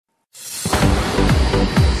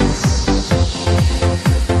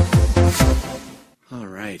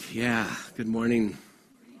Yeah, good morning.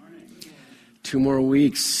 2 more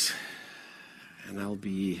weeks, and I'll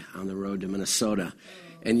be on the road to Minnesota.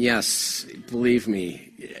 And yes, believe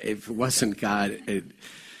me, if it wasn't God,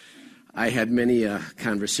 I had many a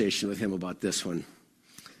conversation with him about this one.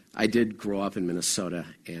 I did grow up in Minnesota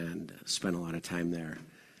and spent a lot of time there.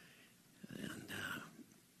 And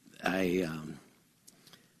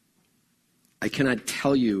I cannot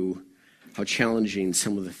tell you how challenging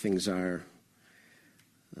some of the things are,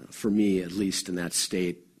 for me at least in that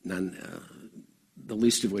state, the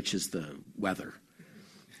least of which is the weather.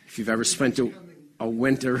 If you've ever spent a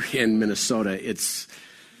winter in Minnesota, it's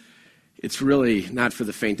really not for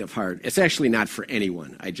the faint of heart. It's actually not for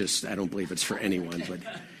anyone. I don't believe it's for anyone.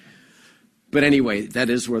 But anyway, that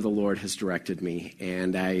is where the Lord has directed me,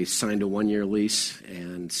 and I signed a 1-year lease,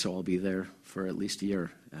 and so I'll be there for at least a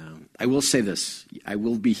year. I will say this: I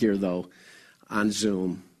will be here though on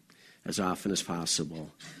Zoom as often as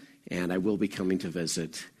possible, and I will be coming to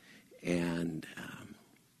visit, and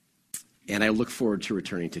I look forward to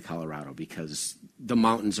returning to Colorado because the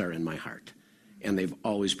mountains are in my heart, and they've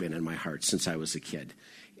always been in my heart since I was a kid,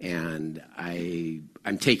 and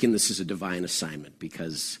I'm taking this as a divine assignment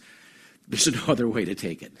because there's no other way to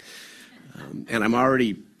take it, and I'm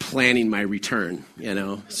already planning my return,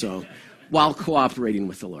 so while cooperating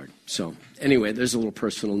with the Lord. So anyway, there's a little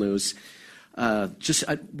personal news. Just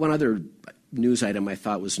one other news item I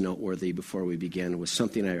thought was noteworthy before we begin was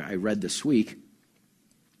something I read this week,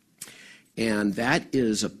 and that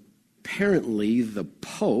is apparently the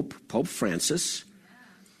Pope Francis,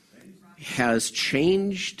 has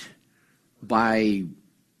changed by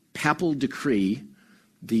papal decree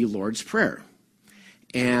the Lord's Prayer.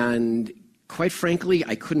 And quite frankly,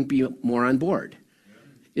 I couldn't be more on board.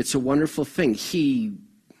 It's a wonderful thing.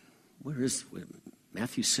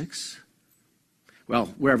 Matthew 6? Well,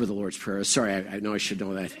 wherever the Lord's Prayer is. Sorry, I know I should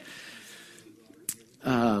know that.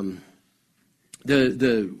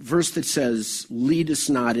 The verse that says, "Lead us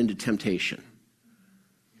not into temptation."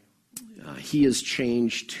 He has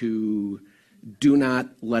changed to, "Do not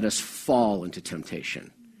let us fall into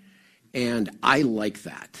temptation." And I like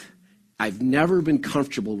that. I've never been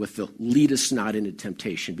comfortable with the "lead us not into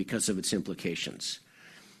temptation" because of its implications.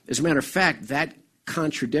 As a matter of fact, that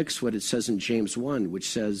contradicts what it says in James 1, which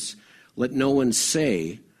says, "Let no one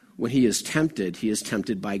say when he is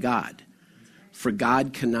tempted by God. For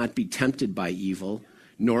God cannot be tempted by evil,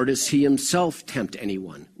 nor does he himself tempt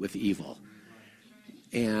anyone with evil."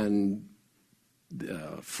 And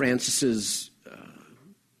Francis's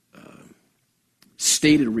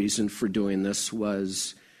stated reason for doing this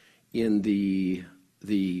was in the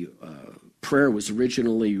prayer was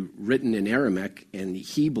originally written in Aramaic, and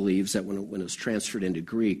he believes that when it was transferred into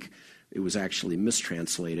Greek, it was actually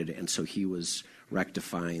mistranslated, and so he was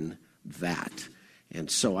rectifying that.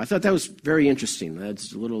 And so I thought that was very interesting.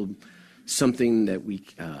 That's a little something that we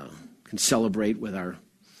can celebrate with our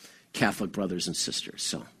Catholic brothers and sisters.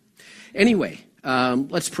 So anyway,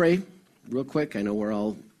 let's pray real quick. I know we're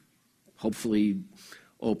all hopefully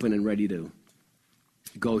open and ready to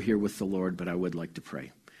go here with the Lord, but I would like to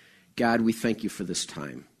pray. God, we thank you for this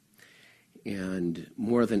time. And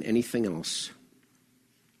more than anything else,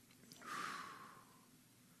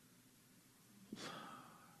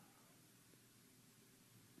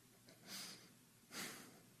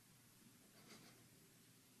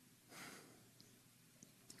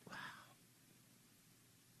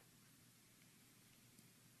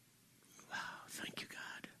 thank you,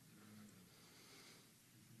 God.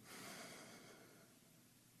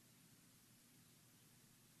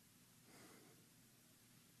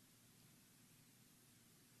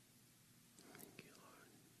 Thank you, Lord.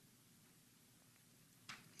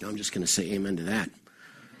 Now I'm just going to say amen to that.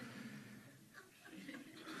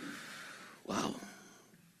 Wow.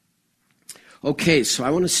 Okay, so I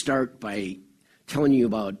want to start by telling you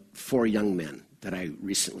about 4 young men that I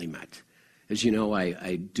recently met. As you know,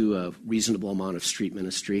 I do a reasonable amount of street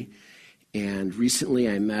ministry, and recently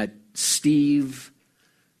I met Steve,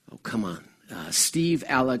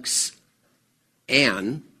 Alex,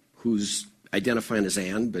 Ann, who's identifying as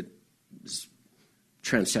Ann, but is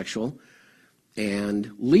transsexual,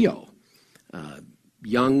 and Leo,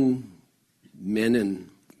 young men and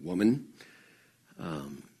women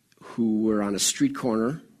who were on a street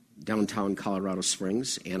corner downtown Colorado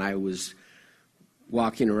Springs, and I was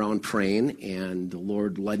walking around praying, and the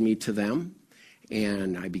Lord led me to them,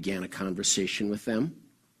 and I began a conversation with them.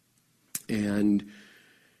 And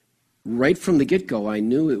right from the get-go, I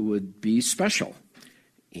knew it would be special.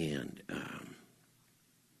 And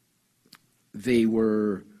they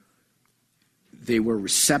were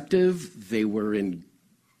receptive. They were in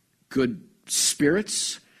good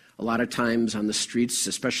spirits. a lot of times on the streets,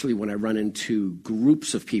 especially when I run into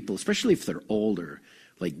groups of people, especially if they're older,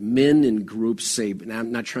 like men in groups say, and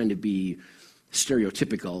I'm not trying to be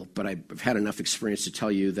stereotypical, but I've had enough experience to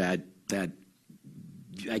tell you that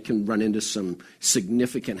I can run into some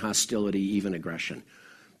significant hostility, even aggression.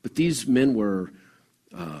 But these men were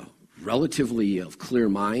relatively of clear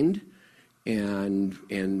mind and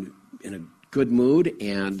in a good mood,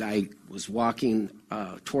 and I was walking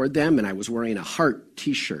toward them, and I was wearing a Heart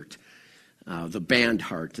T-shirt, the band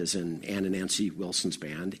Heart, as in Ann and Nancy Wilson's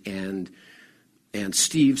band, and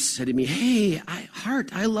Steve said to me, "Hey,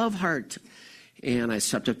 Heart, I love Heart," and I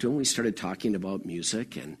stepped up to him. We started talking about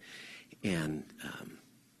music, and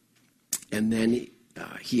then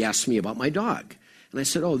he asked me about my dog, and I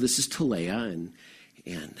said, "Oh, this is Talea,"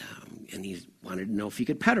 and he wanted to know if he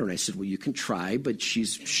could pet her, and I said, "Well, you can try, but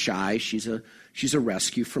she's shy. She's a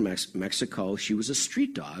rescue from Mexico. She was a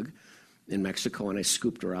street dog in Mexico, and I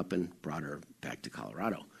scooped her up and brought her back to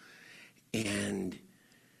Colorado." And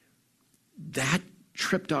that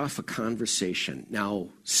tripped off a conversation. Now,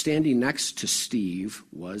 standing next to Steve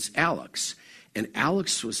was Alex, and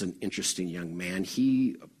Alex was an interesting young man.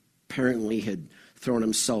 He apparently had thrown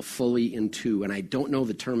himself fully into, and I don't know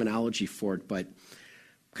the terminology for it, but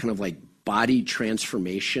kind of like body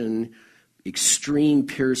transformation, extreme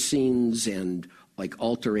piercings and like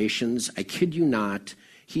alterations. I kid you not,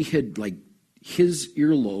 he had like his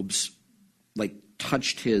earlobes like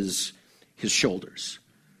touched his shoulders.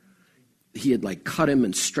 He had like cut him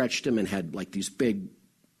and stretched him and had like these big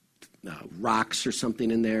rocks or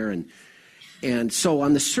something in there, and so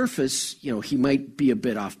on the surface, he might be a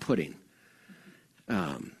bit off-putting.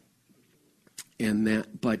 But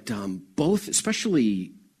both,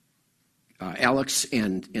 especially Alex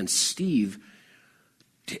and Steve,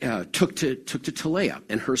 took to Talea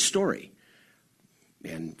and her story.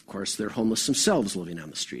 And of course, they're homeless themselves living on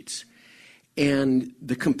the streets. And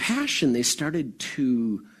the compassion they started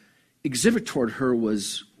to exhibit toward her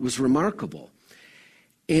was remarkable.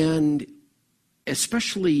 And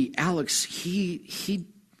especially Alex, he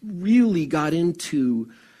really got into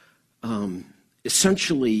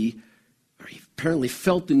essentially, or he apparently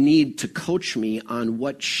felt the need to coach me on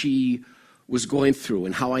what she was going through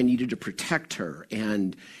and how I needed to protect her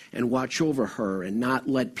and watch over her and not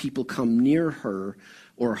let people come near her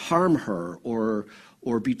or harm her or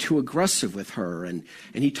be too aggressive with her. And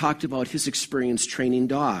he talked about his experience training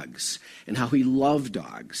dogs and how he loved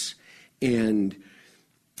dogs. And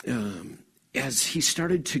as he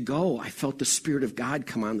started to go, I felt the Spirit of God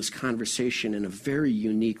come on this conversation in a very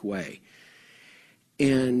unique way.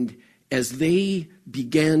 And as they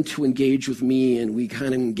began to engage with me, and we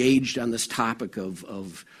kind of engaged on this topic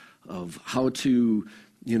of how to,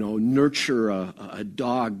 nurture a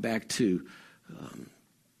dog back to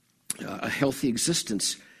a healthy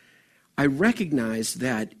existence, I recognized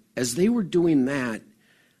that as they were doing that,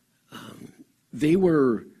 they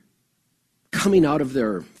were coming out of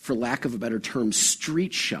their, for lack of a better term,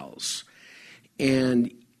 street shells.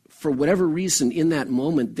 And for whatever reason, in that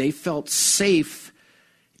moment, they felt safe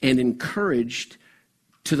and encouraged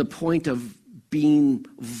to the point of being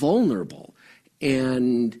vulnerable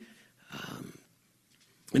and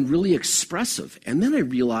really expressive. And then I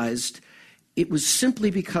realized it was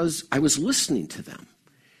simply because I was listening to them.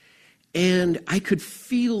 And I could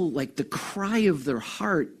feel like the cry of their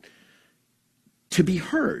heart to be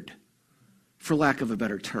heard, for lack of a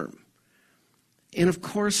better term. And of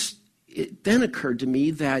course, it then occurred to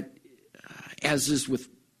me that, as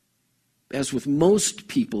with most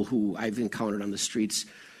people who I've encountered on the streets,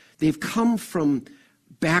 they've come from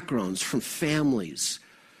backgrounds, from families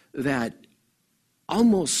that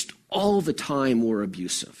almost all the time were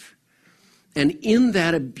abusive. And in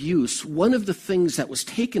that abuse, one of the things that was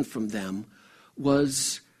taken from them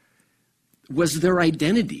was their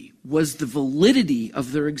identity, was the validity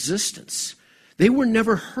of their existence. They were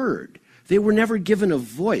never heard. They were never given a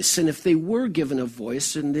voice, and if they were given a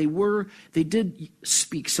voice and they did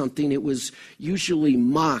speak something, it was usually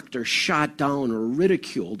mocked or shot down or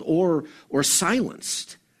ridiculed or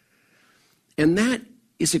silenced. And that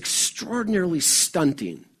is extraordinarily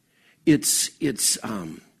stunting. It's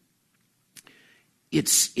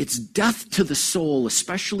death to the soul,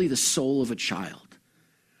 especially the soul of a child.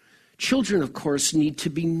 Children, of course, need to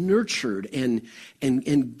be nurtured and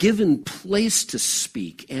given place to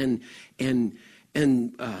speak and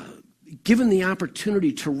given the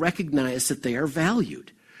opportunity to recognize that they are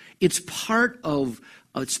valued. It's part of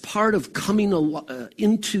coming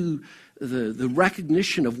into the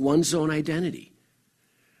recognition of one's own identity.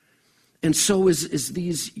 And so as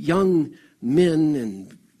these young men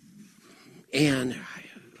and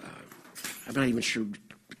I'm not even sure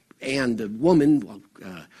and the woman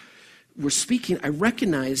were speaking, I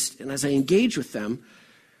recognized, and as I engaged with them,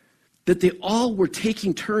 that they all were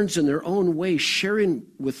taking turns in their own way, sharing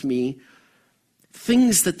with me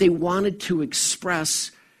things that they wanted to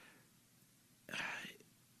express,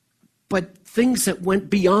 but things that went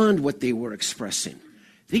beyond what they were expressing.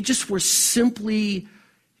 They just were simply,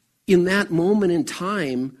 in that moment in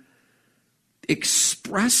time,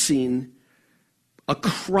 expressing a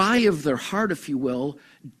cry of their heart, if you will,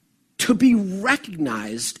 to be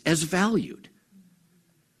recognized as valued.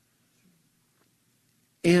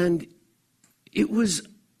 And it was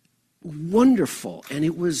wonderful, and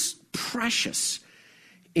it was precious.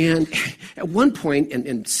 And at one point,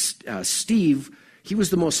 and Steve, he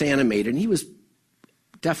was the most animated, and he was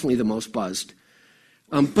definitely the most buzzed.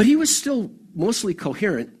 But he was still mostly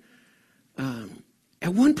coherent.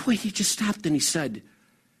 At one point, he just stopped and he said,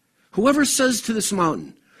 "Whoever says to this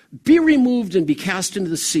mountain, 'Be removed and be cast into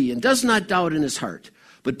the sea,' and does not doubt in his heart,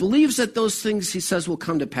 but believes that those things he says will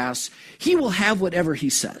come to pass, he will have whatever he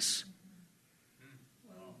says."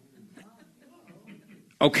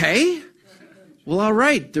 Okay? Well, all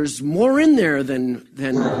right. There's more in there than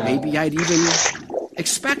maybe I'd even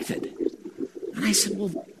expected. And I said,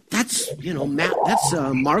 well, that's, that's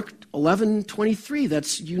Mark 11:23.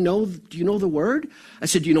 That's, do you know the word? I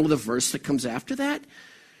said, do you know the verse that comes after that?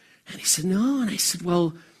 And he said, no. And I said,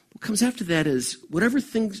 well, what comes after that is whatever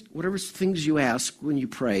things you ask when you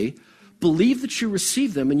pray, believe that you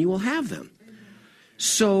receive them and you will have them.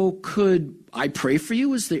 So could I pray for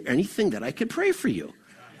you? Is there anything that I could pray for you?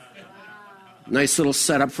 Nice little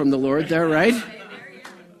setup from the Lord there, right?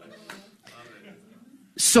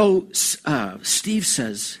 So Steve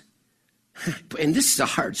says, and this is a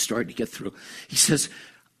hard story to get through. He says,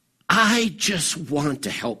 I just want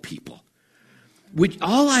to help people.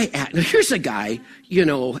 Now here's a guy,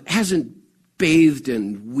 hasn't bathed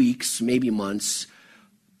in weeks, maybe months.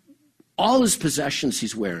 All his possessions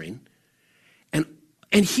he's wearing. And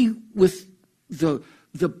he, with the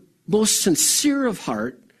most sincere of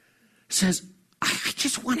heart, says, I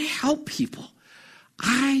just want to help people.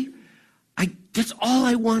 That's all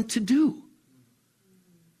I want to do.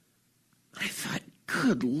 I thought,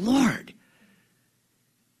 good Lord.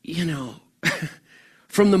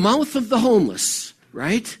 From the mouth of the homeless,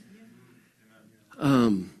 right?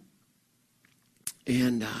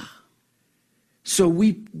 So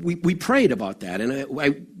we prayed about that, and I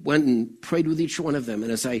went and prayed with each one of them,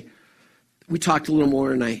 and we talked a little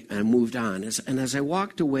more, and I moved on. As I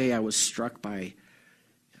walked away, I was struck by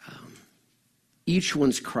each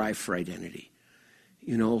one's cry for identity.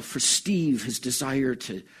 For Steve, his desire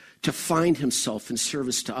to find himself in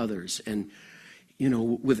service to others. And,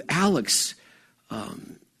 with Alex,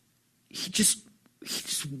 he just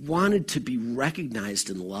wanted to be recognized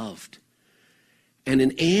and loved. And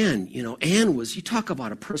in Anne, Anne was, you talk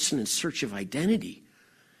about a person in search of identity.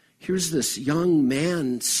 Here's this young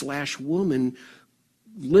man / woman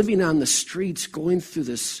living on the streets, going through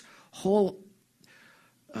this whole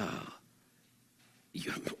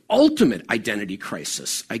ultimate identity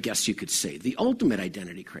crisis, I guess you could say. The ultimate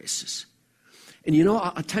identity crisis. And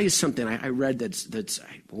I'll tell you something I read that's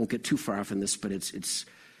I won't get too far off in this, but it's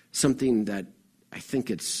something that I think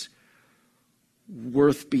it's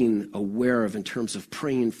worth being aware of in terms of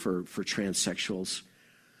praying for transsexuals.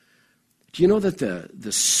 Do you know that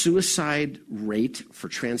the suicide rate for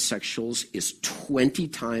transsexuals is 20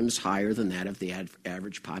 times higher than that of the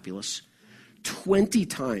average populace? 20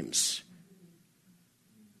 times.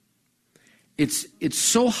 It's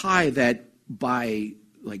so high that by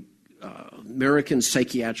American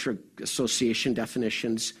Psychiatric Association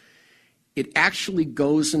definitions, it actually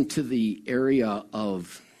goes into the area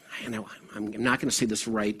of, and I'm not going to say this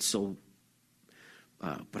right,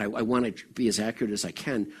 but I want to be as accurate as I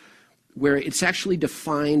can, where it's actually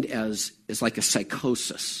defined as like a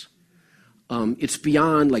psychosis. It's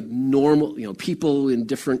beyond like normal, people with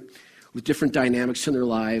different dynamics in their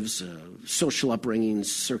lives, social upbringings,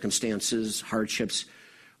 circumstances, hardships.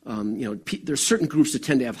 There's certain groups that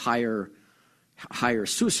tend to have higher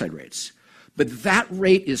suicide rates. But that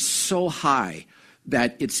rate is so high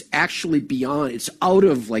that it's actually beyond, it's out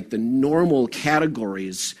of like the normal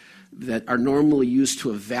categories that are normally used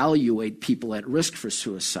to evaluate people at risk for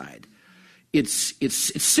suicide. It's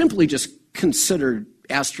simply just considered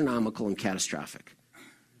astronomical and catastrophic.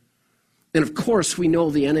 And of course, we know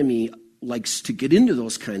the enemy likes to get into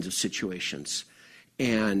those kinds of situations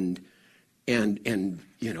and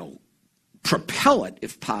propel it,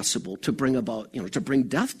 if possible, to bring about, to bring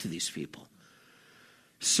death to these people.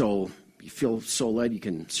 So, you feel so led, you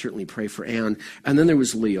can certainly pray for Ann. And then there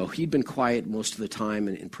was Leo. He'd been quiet most of the time,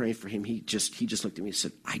 and praying for him, he just looked at me and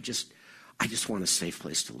said, I just want a safe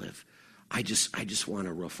place to live. I just want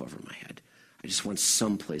a roof over my head. I just want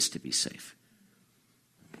some place to be safe.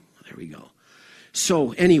 There we go.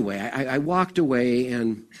 So anyway, I walked away,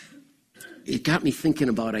 and it got me thinking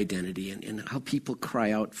about identity and how people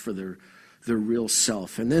cry out for their real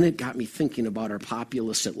self. And then it got me thinking about our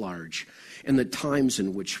populace at large and the times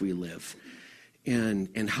in which we live,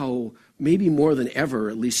 and how maybe more than ever,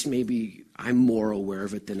 at least maybe I'm more aware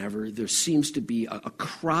of it than ever, there seems to be a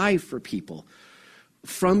cry from people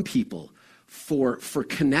for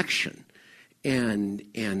connection and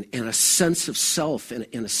a sense of self and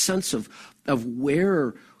a sense of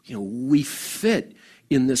where we fit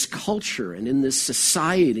in this culture and in this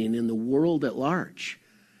society and in the world at large.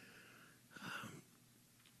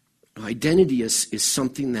 Identity is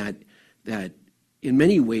something that in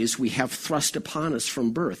many ways we have thrust upon us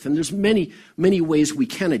from birth. And there's many ways we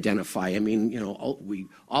can identify. I mean, we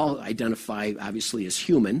all identify obviously as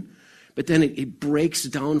human, but then it breaks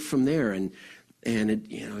down from there, and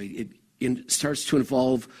it starts to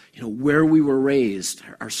involve where we were raised,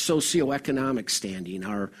 our socioeconomic standing,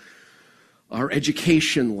 our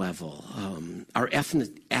education level, our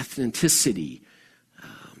ethnicity.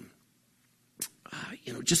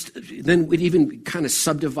 Then it even kind of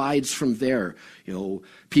subdivides from there.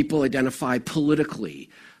 People identify politically.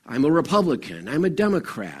 I'm a Republican. I'm a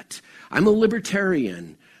Democrat. I'm a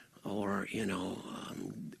libertarian. Or,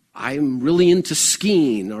 I'm really into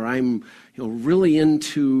skiing, or I'm, really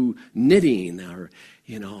into knitting, or,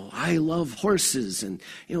 I love horses, and,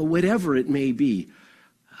 whatever it may be.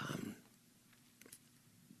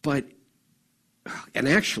 And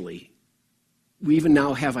actually, we even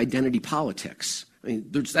now have identity politics. I mean,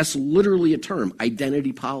 that's literally a term,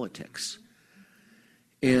 identity politics.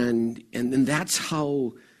 And that's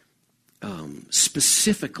how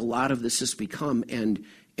specific a lot of this has become, and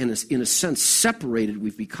in a sense, separated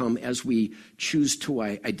we've become as we choose to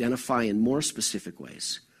identify in more specific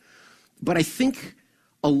ways. But I think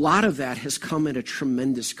a lot of that has come at a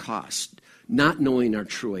tremendous cost, not knowing our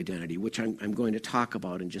true identity, which I'm going to talk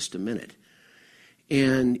about in just a minute.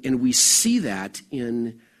 And we see that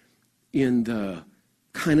in the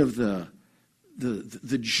kind of the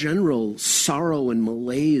general sorrow and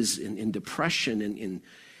malaise and depression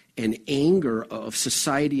and anger of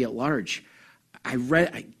society at large. I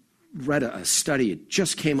read a study. It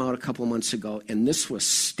just came out a couple of months ago, and this was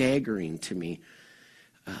staggering to me.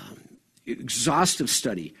 Exhaustive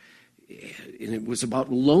study, and it was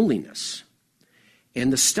about loneliness.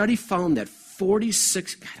 And the study found that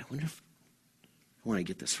 46. God, I wonder if I want to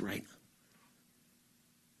get this right.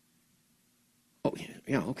 Oh,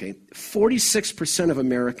 yeah, okay. 46% of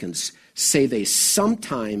Americans say they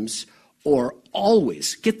sometimes or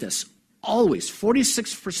always, get this, always,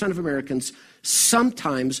 46% of Americans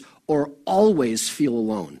sometimes or always feel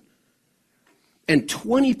alone. And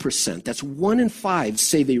 20%, that's 1 in 5,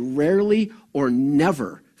 say they rarely or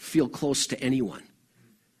never feel close to anyone.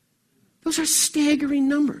 Those are staggering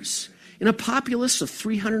numbers. In a populace of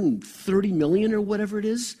 330 million or whatever it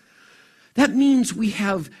is, that means we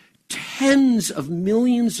have tens of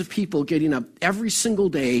millions of people getting up every single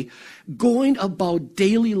day, going about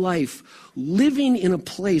daily life, living in a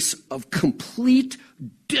place of complete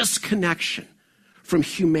disconnection from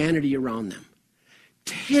humanity around them.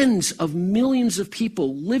 Tens of millions of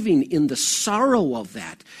people living in the sorrow of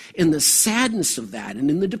that, in the sadness of that, and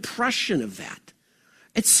in the depression of that.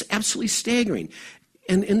 It's absolutely staggering.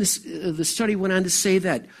 And the study went on to say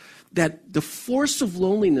that the force of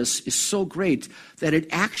loneliness is so great that it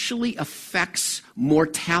actually affects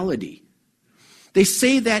mortality. They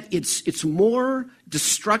say that it's more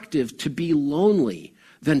destructive to be lonely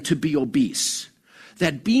than to be obese.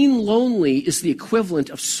 That being lonely is the equivalent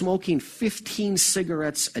of smoking 15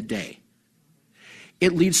 cigarettes a day.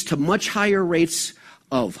 It leads to much higher rates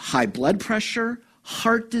of high blood pressure,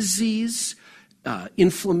 heart disease,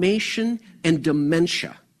 inflammation, and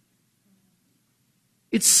dementia.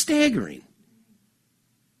 It's staggering.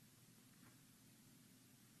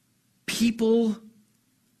 People,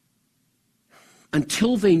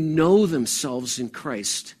 until they know themselves in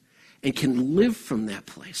Christ and can live from that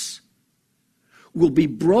place, will be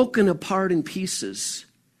broken apart in pieces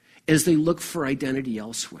as they look for identity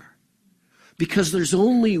elsewhere. Because there's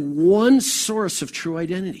only one source of true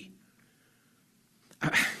identity.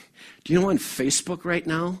 Do you know on Facebook right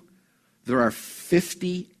now, there are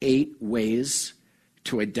 58 ways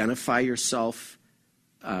to identify yourself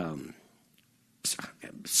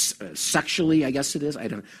sexually, I guess it is. I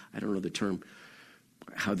don't know the term,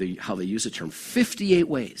 how they use the term. 58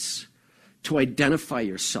 ways. to identify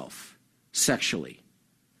yourself sexually.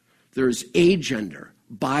 There's agender,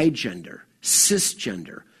 bigender,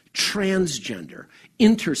 cisgender, transgender,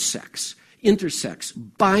 intersex,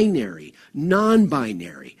 binary,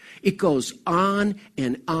 non-binary. It goes on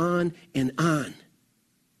and on and on.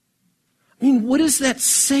 I mean, what does that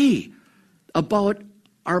say about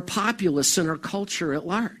our populace and our culture at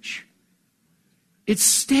large? It's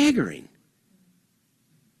staggering.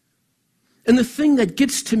 And the thing that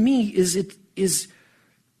gets to me is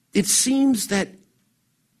it seems that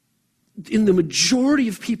in the majority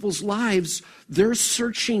of people's lives, they're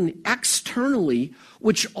searching externally,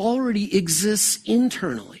 which already exists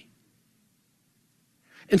internally.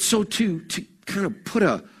 And so to kind of put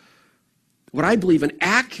what I believe an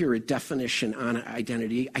accurate definition on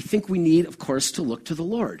identity, I think we need, of course, to look to the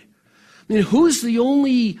Lord. I mean, who's the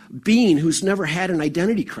only being who's never had an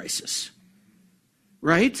identity crisis?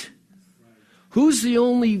 Right? Who's the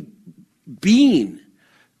only being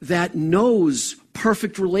that knows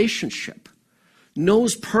perfect relationship,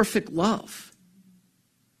 knows perfect love?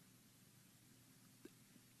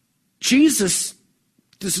 Jesus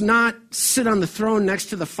does not sit on the throne next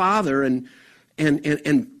to the Father and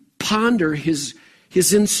ponder his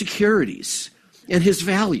insecurities and his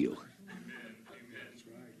value.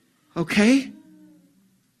 Okay?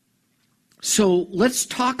 So let's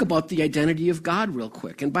talk about the identity of God real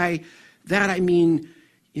quick. And by that I mean,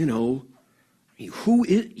 who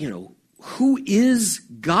is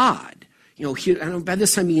God? By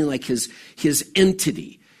this I mean like his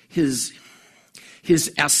entity, his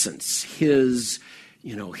essence, his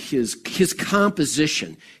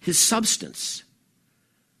composition, his substance.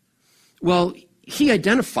 Well, he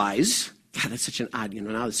identifies, God, that's such an odd,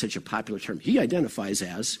 now it's such a popular term.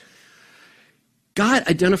 God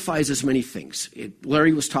identifies as many things.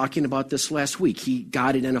 Larry was talking about this last week.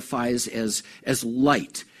 God identifies as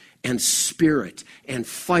light and spirit and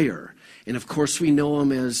fire. And of course we know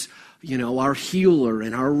him as, our healer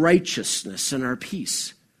and our righteousness and our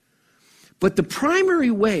peace. But the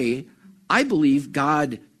primary way I believe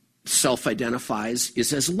God self-identifies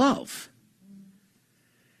is as love.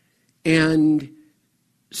 And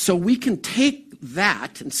so we can take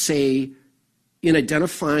that and say, in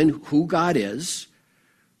identifying who God is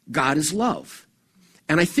love.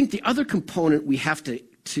 And I think the other component we have to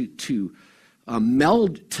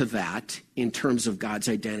meld to that in terms of God's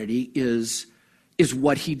identity is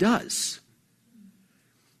what he does.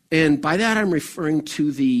 And by that I'm referring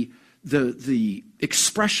to the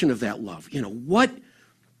expression of that love.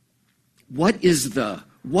 What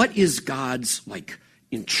is God's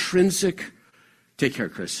intrinsic, take care,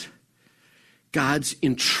 Chris, God's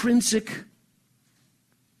intrinsic,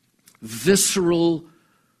 visceral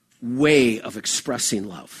way of expressing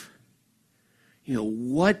love?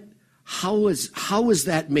 How is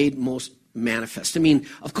that made most manifest? I mean,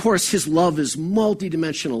 of course, his love is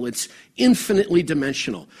multidimensional. It's infinitely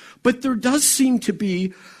dimensional. But there does seem to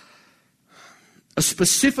be a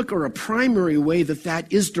specific or a primary way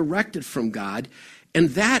that is directed from God, and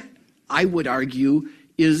that, I would argue,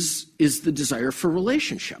 is the desire for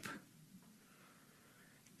relationship.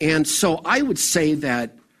 And so I would say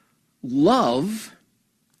that love,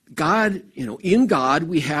 God, in God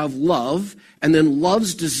we have love, and then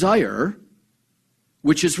love's desire,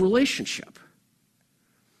 which is relationship.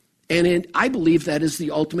 And I believe that is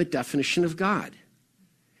the ultimate definition of God.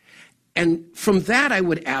 And from that, I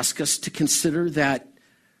would ask us to consider that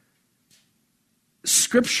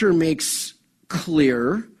Scripture makes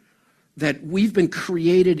clear that we've been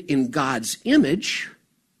created in God's image.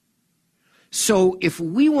 So if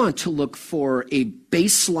we want to look for a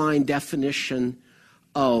baseline definition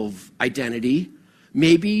of identity,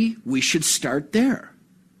 maybe we should start there.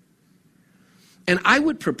 And I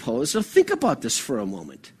would propose, now think about this for a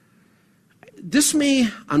moment. This may,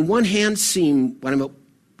 on one hand, seem,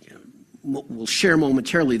 we'll share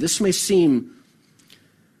momentarily, this may seem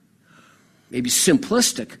maybe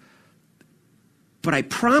simplistic, but I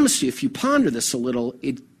promise you, if you ponder this a little,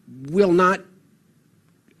 it will not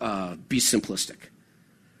be simplistic.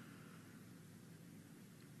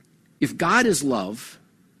 If God is love,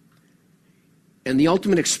 and the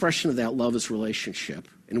ultimate expression of that love is relationship,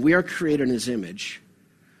 and we are created in his image,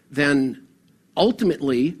 then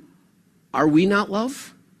ultimately, are we not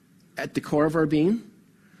love at the core of our being?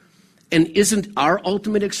 And isn't our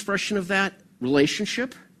ultimate expression of that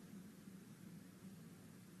relationship?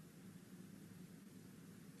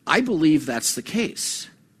 I believe that's the case.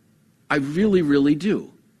 I really, really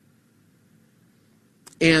do.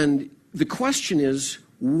 And the question is,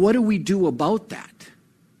 what do we do about that?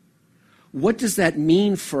 What does that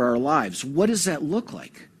mean for our lives? What does that look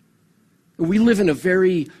like? We live in a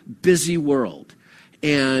very busy world,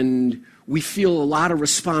 and we feel a lot of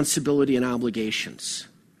responsibility and obligations.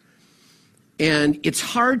 And it's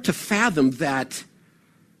hard to fathom that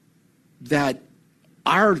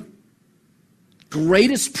our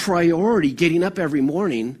greatest priority getting up every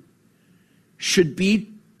morning should be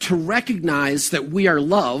to recognize that we are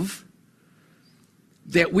love,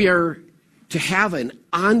 that we are to have an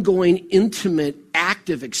ongoing, intimate,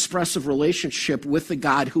 active, expressive relationship with the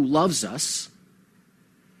God who loves us,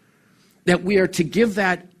 that we are to give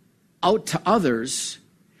that out to others,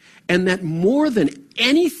 and that more than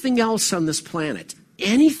anything else on this planet,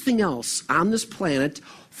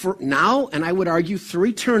 for now, and I would argue through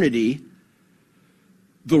eternity,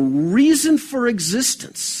 the reason for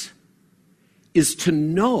existence is to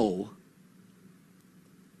know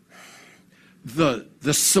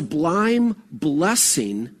the sublime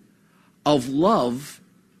blessing of love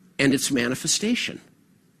and its manifestation.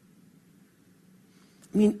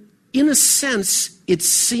 I mean, in a sense, it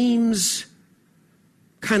seems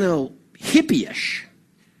kind of hippie-ish,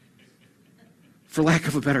 for lack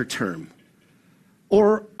of a better term,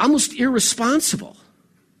 or almost irresponsible.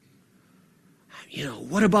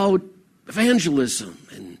 What about evangelism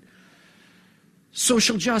and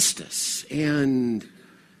social justice and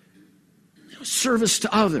service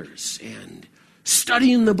to others and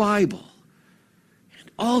studying the Bible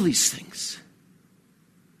and all these things?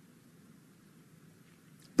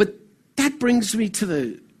 But that brings me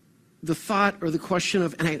to the thought or the question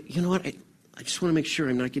of, and I just want to make sure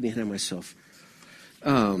I'm not getting ahead of myself.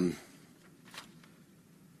 No,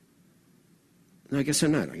 I guess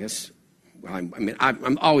I'm not.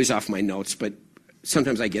 I'm always off my notes, but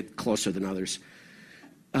sometimes I get closer than others.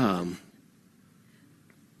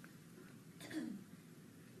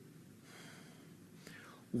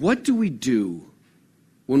 What do we do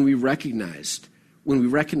when we recognize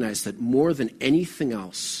that more than anything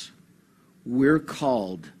else, we're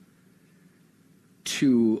called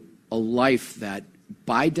to a life that,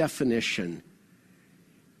 by definition,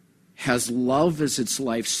 has love as its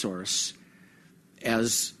life source,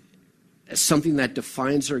 as something that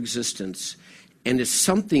defines our existence, and is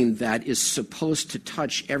something that is supposed to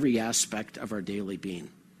touch every aspect of our daily being?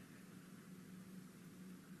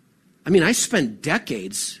 I spent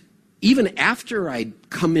decades, even after I'd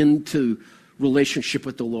come into relationship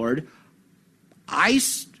with the Lord, I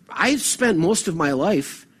spent most of my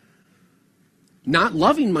life not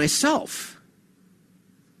loving myself,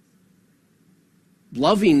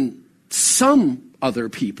 loving some other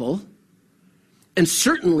people, and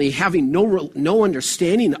certainly having no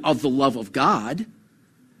understanding of the love of God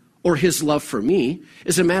or his love for me.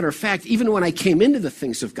 As a matter of fact, even when I came into the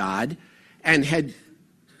things of God and had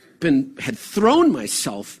thrown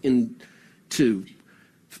myself into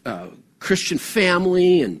Christian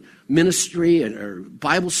family and ministry or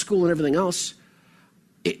Bible school and everything else,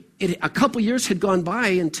 a couple years had gone by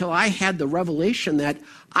until I had the revelation that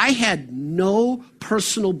I had no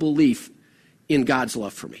personal belief in God's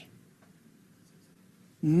love for me.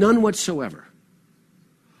 None whatsoever.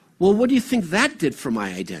 Well, what do you think that did for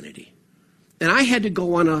my identity? And I had to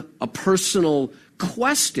go on a personal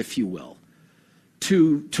quest, if you will,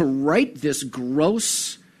 to right this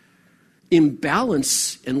gross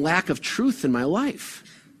imbalance and lack of truth in my life.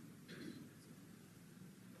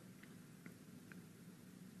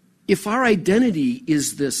 If our identity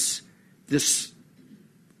is this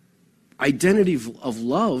identity of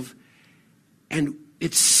love, and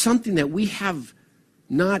it's something that we have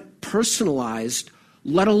not personalized,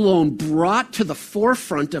 let alone brought to the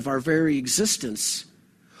forefront of our very existence,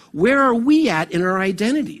 where are we at in our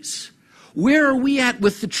identities? Where are we at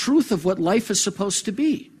with the truth of what life is supposed to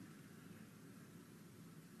be?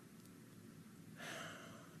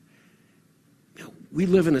 We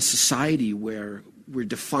live in a society where we're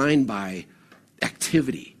defined by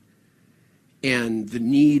activity and the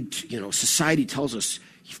need, society tells us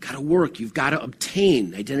you've got to work, you've got to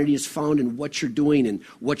obtain. Identity is found in what you're doing and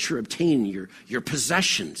what you're obtaining, your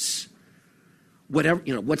possessions, whatever,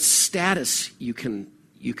 what status you can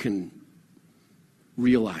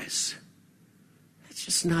realize. It's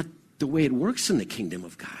just not the way it works in the kingdom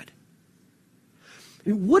of God.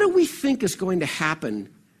 What do we think is going to happen?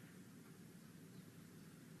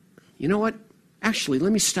 You know what? Actually,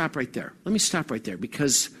 let me stop right there.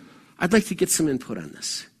 Because I'd like to get some input on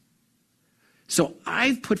this. So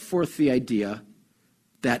I've put forth the idea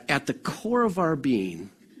that at the core of our being,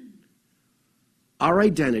 our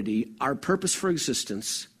identity, our purpose for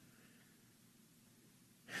existence,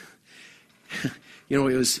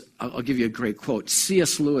 I'll give you a great quote.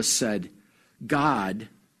 C.S. Lewis said, God,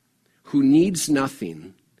 who needs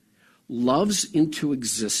nothing, loves into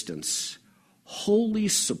existence holy,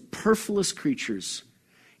 superfluous creatures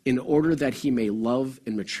in order that he may love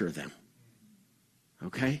and mature them.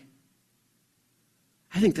 Okay?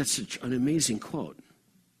 I think that's an amazing quote.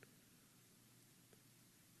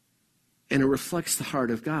 And it reflects the heart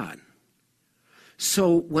of God.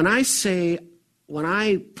 So when I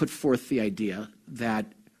put forth the idea that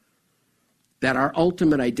our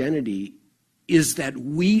ultimate identity is that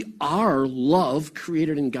we are love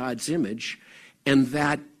created in God's image, and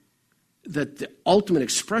that the ultimate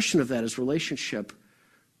expression of that is relationship,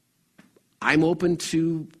 I'm open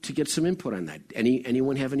to get some input on that.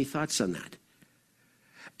 Anyone have any thoughts on that?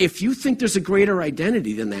 If you think there's a greater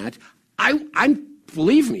identity than that, I'm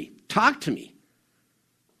believe me, talk to me.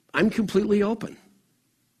 I'm completely open.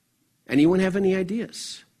 Anyone have any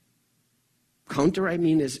ideas? Counter,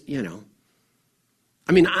 I'm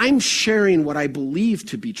sharing what I believe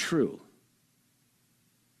to be true.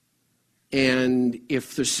 And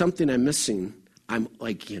if there's something I'm missing, I'm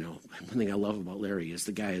like, one thing I love about Larry is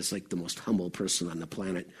the guy is like the most humble person on the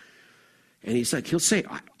planet. And he'll say,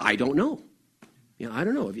 I don't know. I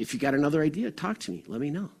don't know. If you got another idea, talk to me. Let me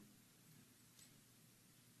know.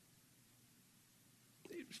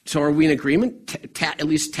 So are we in agreement? At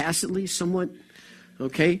least tacitly, somewhat?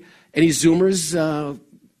 Okay. Any Zoomers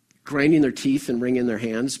grinding their teeth and wringing their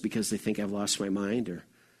hands because they think I've lost my mind? Or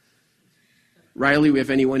Riley, we have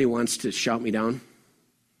anyone who wants to shout me down?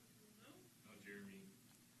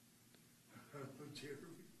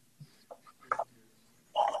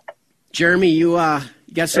 Jeremy, you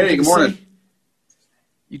got something Hey, good to morning. say?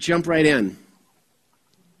 You jump right in.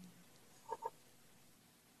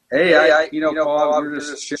 Hey, Paul,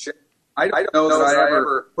 I don't know that I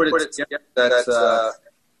ever put it together that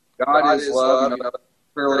God is love. A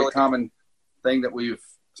fairly common thing that we've,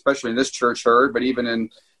 especially in this church, heard, but even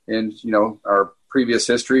in our previous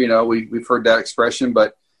history, we've heard that expression.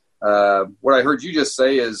 But what I heard you just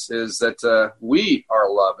say is that we are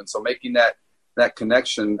love, and so making that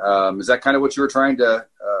connection, is that kind of what you were trying to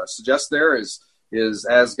suggest there? Is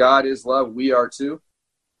as God is love, we are too?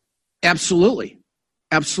 Absolutely.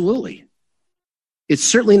 Absolutely. It's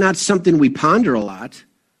certainly not something we ponder a lot.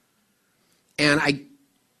 And I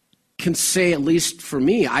can say, at least for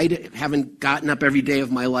me, I haven't gotten up every day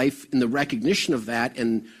of my life in the recognition of that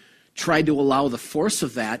and tried to allow the force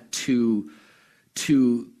of that to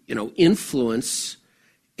influence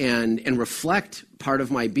and reflect part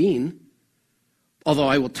of my being. Although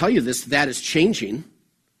I will tell you this, that is changing.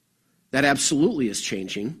 That absolutely is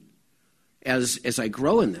changing as I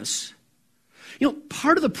grow in this.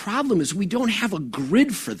 Part of the problem is we don't have a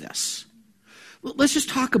grid for this. Let's just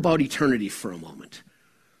talk about eternity for a moment.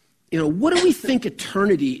 What do we think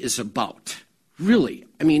eternity is about? Really?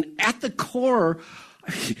 At the core,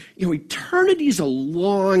 eternity is a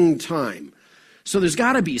long time. So there's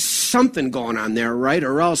got to be something going on there, right?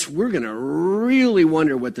 Or else we're going to really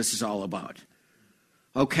wonder what this is all about.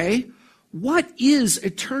 Okay? What is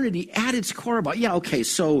eternity at its core about? Yeah, okay,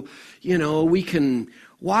 so, we can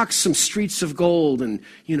walk some streets of gold and,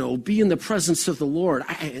 be in the presence of the Lord.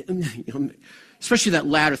 Especially that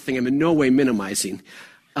latter thing, I'm in no way minimizing.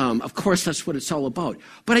 Of course, that's what it's all about.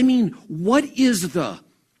 But what is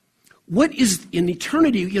in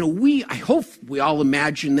eternity? I hope we all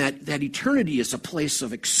imagine that eternity is a place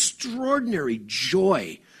of extraordinary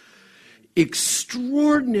joy,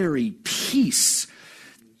 extraordinary peace,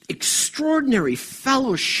 extraordinary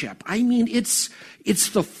fellowship. It's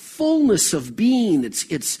the fullness of being.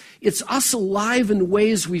 It's us alive in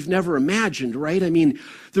ways we've never imagined, right?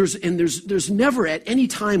 There's never at any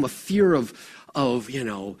time a fear of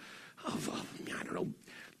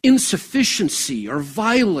insufficiency or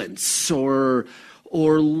violence or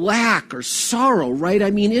lack or sorrow,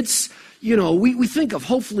 right? We think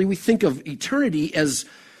of eternity as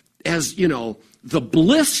the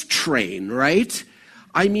bliss train, right?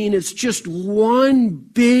 It's just one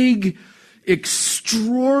big,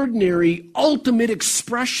 extraordinary, ultimate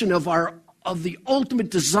expression of the ultimate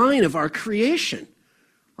design of our creation.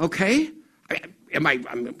 Okay?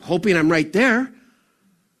 I'm hoping I'm right there.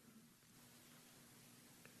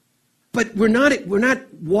 But we're not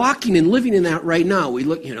walking and living in that right now. We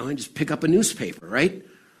look, and just pick up a newspaper, right?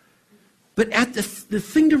 But the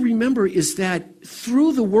thing to remember is that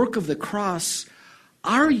through the work of the cross,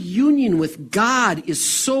 our union with God is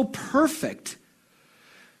so perfect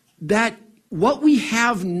that what we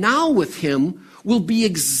have now with him will be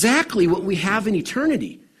exactly what we have in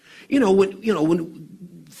eternity. When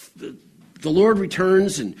the Lord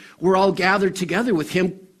returns and we're all gathered together with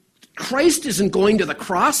him, Christ isn't going to the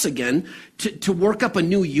cross again to work up a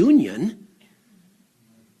new union.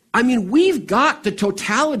 We've got the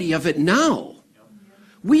totality of it now.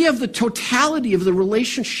 We have the totality of the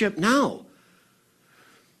relationship now.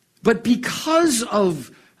 But because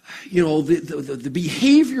of, the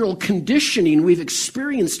behavioral conditioning we've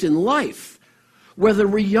experienced in life, whether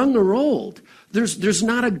we're young or old, there's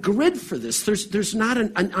not a grid for this. There's not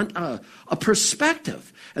a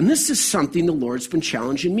perspective. And this is something the Lord's been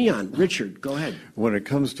challenging me on. Richard, go ahead. When it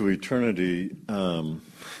comes to eternity, I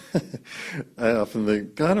often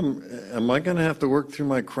think, God, am I going to have to work through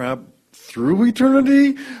my crap through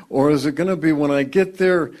eternity? Or is it going to be when I get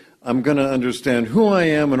there, I'm going to understand who I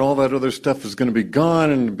am and all that other stuff is going to be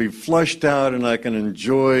gone and be flushed out and I can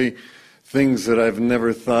enjoy things that I've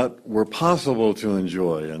never thought were possible to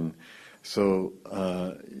enjoy. And so,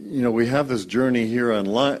 we have this journey here on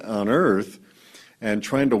earth and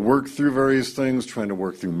trying to work through various things, trying to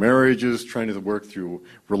work through marriages, trying to work through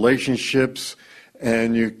relationships.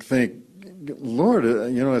 And you think, Lord,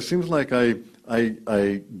 it seems like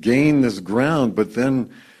I gain this ground, but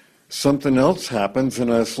then something else happens, and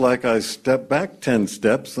it's like I step back 10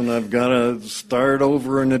 steps, and I've got to start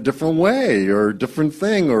over in a different way or a different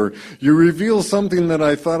thing, or you reveal something that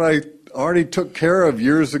I thought I already took care of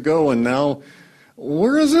years ago, and now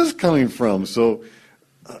where is this coming from? So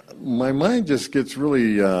my mind just gets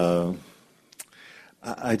really,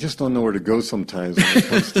 I just don't know where to go sometimes when it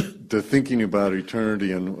comes to thinking about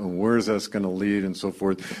eternity and where is that going to lead and so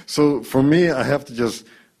forth. So for me, I have to just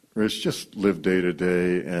live day to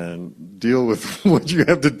day and deal with what you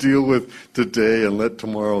have to deal with today and let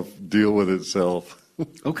tomorrow deal with itself.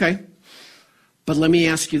 Okay. But let me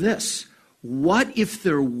ask you this. What if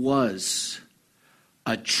there was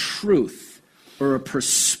a truth or a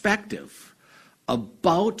perspective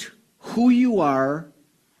about who you are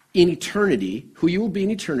in eternity, who you will be in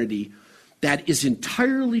eternity, that is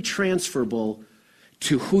entirely transferable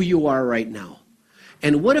to who you are right now?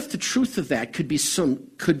 And what if the truth of that could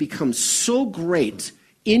become so great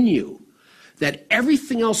in you that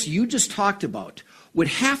everything else you just talked about would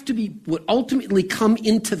ultimately come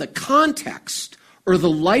into the context or the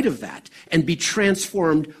light of that and be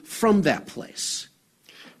transformed from that place?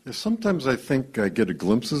 Sometimes I think I get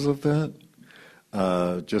glimpses of that,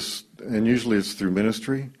 and usually it's through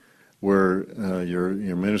ministry, where you're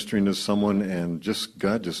ministering to someone and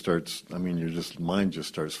God just starts, your mind just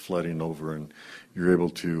starts flooding over and you're able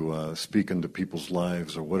to speak into people's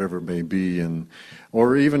lives or whatever it may be,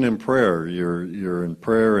 or even in prayer, you're in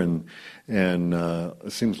prayer and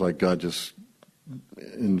it seems like God just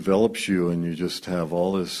envelops you and you just have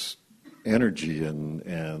all this energy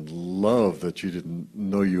and love that you didn't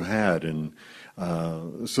know you had, and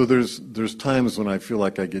so there's times when I feel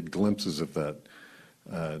like I get glimpses of that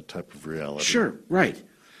type of reality. Sure, right.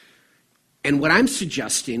 And what I'm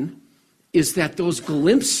suggesting is that those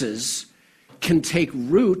glimpses can take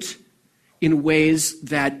root in ways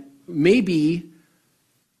that maybe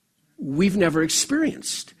we've never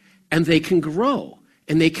experienced, and they can grow,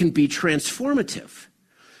 and they can be transformative.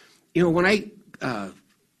 When I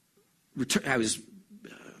was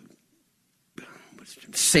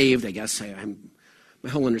saved, I guess, my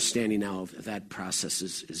whole understanding now of that process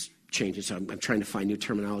is changing, so I'm trying to find new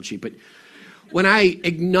terminology. But when I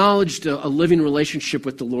acknowledged a living relationship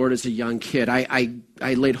with the Lord as a young kid, I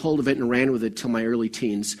laid hold of it and ran with it till my early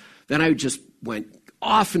teens. Then I just went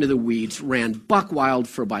off into the weeds, ran buck wild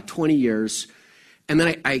for about 20 years, and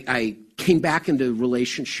then I came back into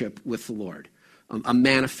relationship with the Lord, a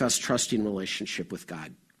manifest, trusting relationship with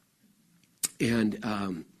God.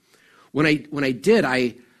 And when I did,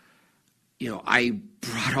 I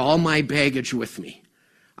brought all my baggage with me.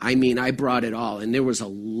 I brought it all, and there was a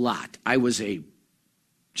lot. I was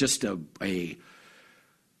just a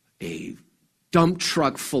dump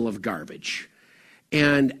truck full of garbage.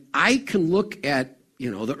 And I can look at,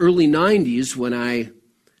 the early 90s when I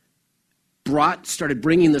started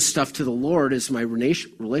bringing this stuff to the Lord as my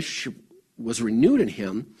relationship was renewed in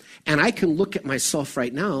Him, and I can look at myself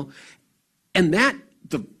right now, and that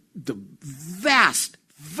the vast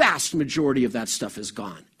majority of that stuff is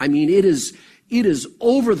gone. It is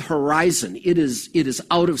over the horizon. It is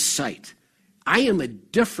out of sight. I am a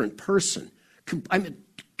different person. I'm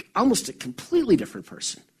almost a completely different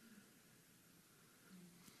person.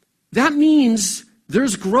 That means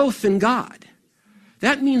there's growth in God.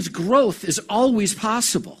 That means growth is always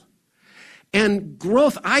possible. And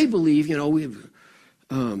growth, I believe,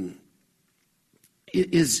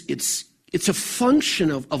 it's a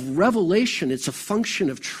function of revelation. It's a function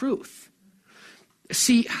of truth.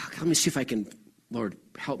 See, let me see if I can, Lord,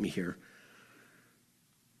 help me here.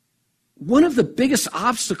 One of the biggest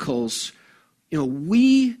obstacles,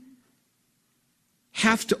 we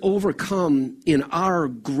have to overcome in our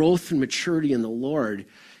growth and maturity in the Lord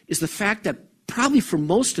is the fact that probably for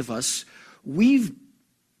most of us,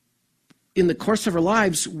 in the course of our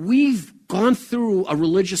lives, we've gone through a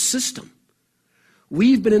religious system.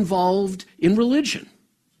 We've been involved in religion.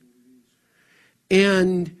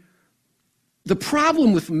 And the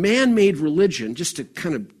problem with man-made religion, just to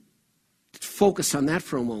kind of focus on that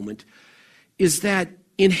for a moment, is that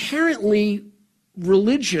inherently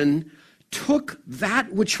religion took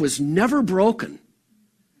that which was never broken,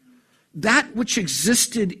 that which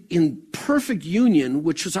existed in perfect union,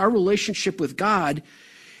 which was our relationship with God.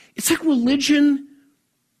 It's like religion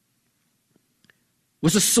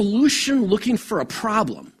was a solution looking for a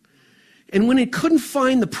problem. And when it couldn't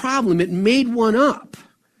find the problem, it made one up.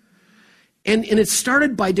 And it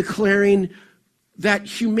started by declaring that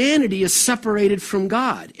humanity is separated from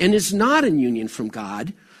God and is not in union from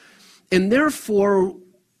God. And therefore,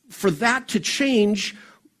 for that to change,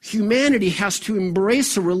 humanity has to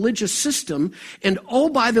embrace a religious system. And oh,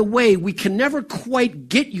 by the way, we can never quite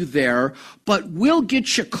get you there, but we'll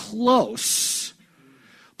get you close.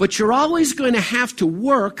 But you're always going to have to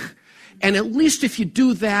work, and at least if you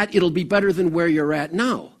do that, it'll be better than where you're at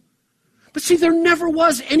now. But see, there never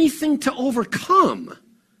was anything to overcome.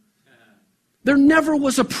 There never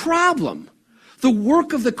was a problem. The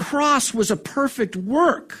work of the cross was a perfect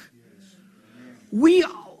work. We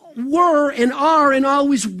were and are and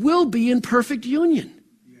always will be in perfect union.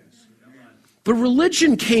 But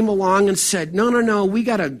religion came along and said, no, we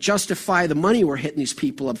got to justify the money we're hitting these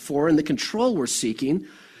people up for and the control we're seeking.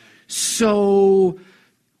 So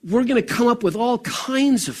we're going to come up with all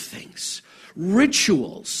kinds of things,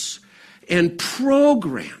 rituals and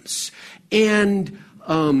programs and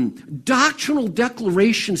doctrinal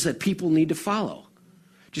declarations that people need to follow.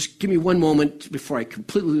 Just give me one moment before I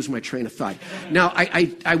completely lose my train of thought. Now, I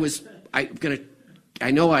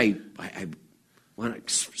want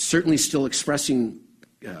to certainly still expressing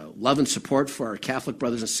love and support for our Catholic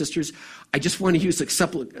brothers and sisters. I just want to use a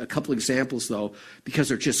couple examples, though, because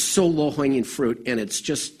they're just so low-hanging fruit, and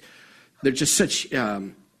they're just such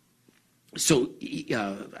I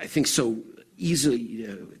think so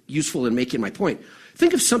easily useful in making my point.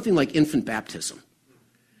 Think of something like infant baptism.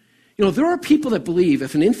 You know, there are people that believe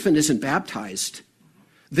if an infant isn't baptized,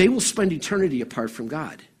 they will spend eternity apart from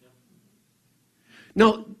God.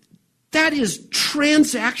 Now, that is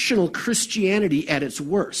transactional Christianity at its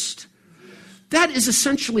worst. That is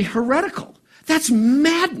essentially heretical. That's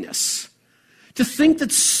madness. To think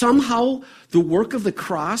that somehow the work of the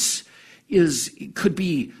cross could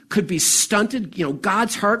be stunted, you know,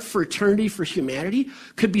 God's heart for eternity for humanity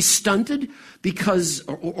could be stunted because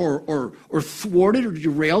or thwarted or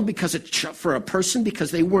derailed because for a person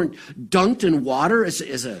because they weren't dunked in water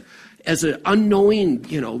as an unknowing,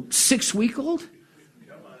 you know, 6-week-old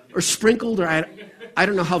or sprinkled, or I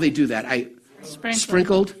don't know how they do that.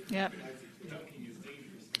 Sprinkled. Yep.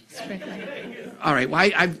 Sprinkled. All right. Well,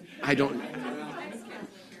 I don't.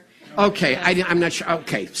 Okay, I'm not sure.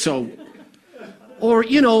 Okay, so. Or,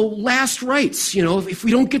 you know, last rites, you know, if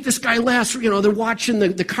we don't get this guy last, you know, they're watching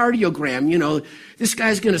the cardiogram, you know, this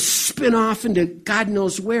guy's going to spin off into God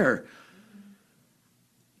knows where.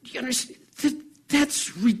 Do you understand?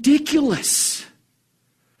 That's ridiculous.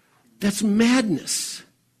 That's madness.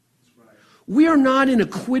 We are not in a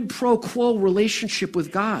quid pro quo relationship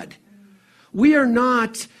with God. We are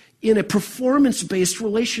not in a performance-based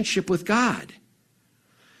relationship with God.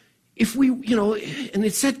 If we, you know, and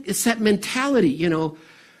it's that mentality, you know,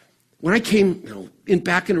 when I came, you know,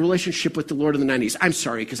 back in a relationship with the Lord in the 90s, I'm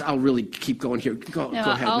sorry, because I'll really keep going here. Go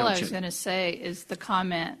ahead. All I was going to say is the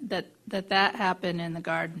comment that happened in the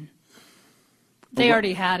garden. They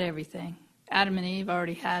already had everything. Adam and Eve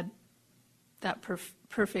already had that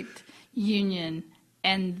perfect union,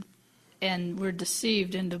 and were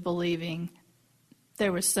deceived into believing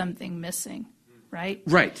there was something missing, right?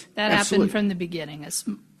 Right. That Absolutely. happened from the beginning. That's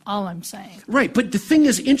all I'm saying. Right, but the thing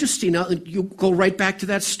is interesting. Now, you go right back to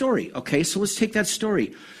that story, okay? So let's take that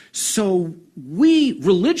story. So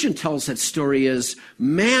religion tells that story is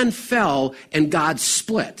man fell and God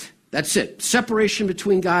split. That's it. Separation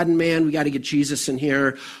between God and man. We got to get Jesus in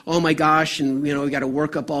here. Oh my gosh, and you know, we got to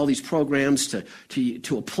work up all these programs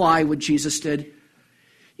to apply what Jesus did.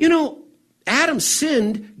 You know, Adam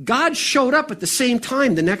sinned. God showed up at the same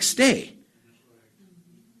time the next day.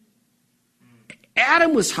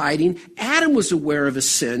 Adam was hiding. Adam was aware of his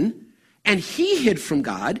sin, and he hid from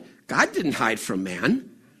God. God didn't hide from man.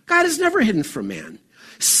 God has never hidden from man.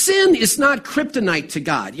 Sin is not kryptonite to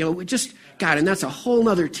God. You know, just God, and that's a whole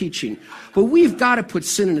other teaching. But we've got to put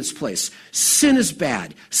sin in its place. Sin is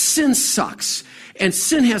bad. Sin sucks. And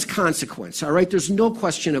sin has consequence, all right? There's no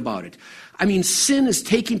question about it. I mean, sin is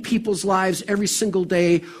taking people's lives every single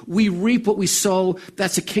day. We reap what we sow.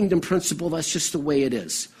 That's a kingdom principle. That's just the way it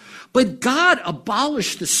is. But God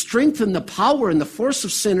abolished the strength and the power and the force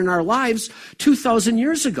of sin in our lives 2,000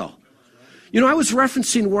 years ago. You know, I was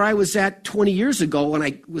referencing where I was at 20 years ago when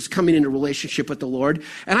I was coming into relationship with the Lord,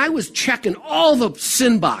 and I was checking all the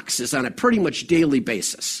sin boxes on a pretty much daily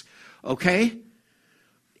basis, okay?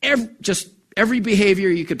 Every behavior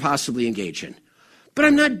you could possibly engage in. But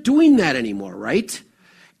I'm not doing that anymore, right?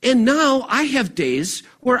 And now I have days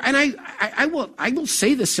where, and I will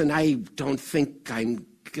say this, and I don't think I'm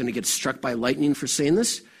going to get struck by lightning for saying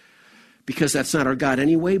this, because that's not our God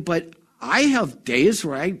anyway, but I have days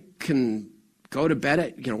where I can go to bed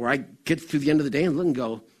at, where I get through the end of the day and look and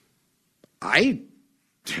go, I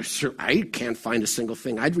can't find a single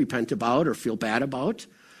thing I'd repent about or feel bad about.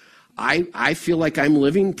 I feel like I'm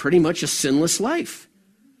living pretty much a sinless life.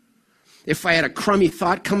 If I had a crummy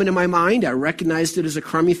thought come into my mind, I recognized it as a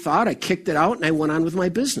crummy thought, I kicked it out, and I went on with my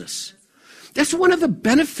business. That's one of the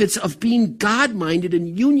benefits of being God-minded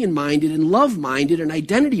and union-minded and love-minded and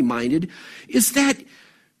identity-minded, is that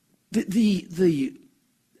the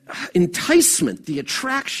enticement, the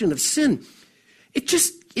attraction of sin, it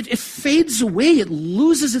fades away. It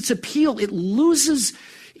loses its appeal. It loses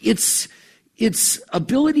its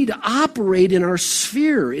ability to operate in our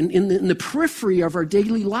sphere, in the periphery of our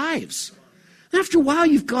daily lives. And after a while,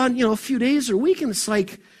 you've gone, a few days or a week, and it's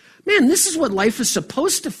like, man, this is what life is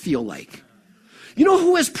supposed to feel like. You know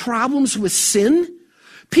who has problems with sin?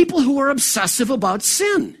 People who are obsessive about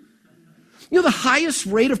sin. The highest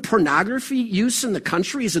rate of pornography use in the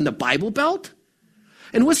country is in the Bible Belt.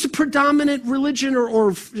 And what's the predominant religion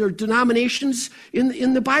or denominations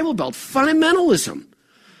in the Bible Belt? Fundamentalism.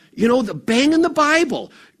 The banging the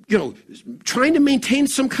Bible. Trying to maintain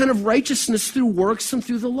some kind of righteousness through works and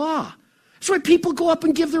through the law. That's why people go up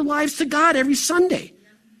and give their lives to God every Sunday.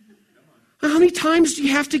 How many times do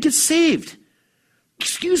you have to get saved?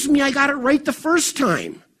 Excuse me, I got it right the first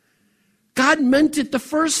time. God meant it the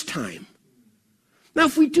first time. Now,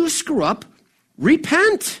 if we do screw up,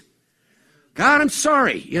 repent. God, I'm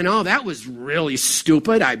sorry. That was really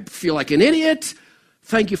stupid. I feel like an idiot.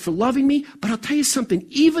 Thank you for loving me. But I'll tell you something,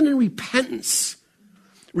 even in repentance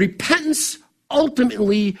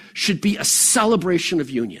ultimately should be a celebration of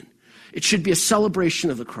union. It should be a celebration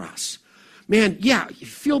of the cross. Man, yeah, you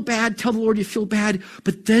feel bad, tell the Lord you feel bad,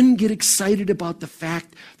 but then get excited about the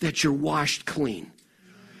fact that you're washed clean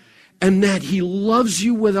and that he loves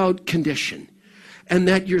you without condition and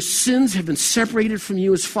that your sins have been separated from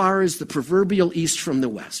you as far as the proverbial east from the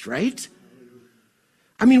west, right?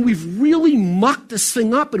 I mean, we've really mucked this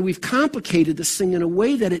thing up and we've complicated this thing in a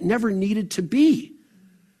way that it never needed to be.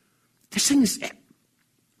 This thing is,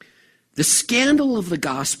 the scandal of the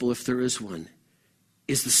gospel, if there is one,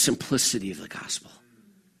 is the simplicity of the gospel.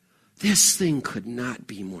 This thing could not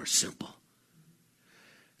be more simple.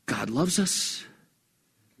 God loves us.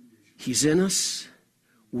 He's in us.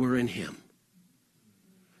 We're in him.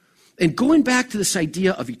 And going back to this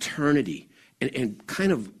idea of eternity and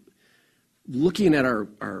kind of looking at our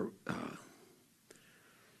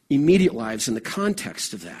immediate lives in the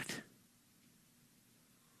context of that,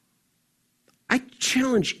 I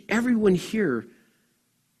challenge everyone here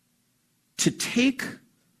to take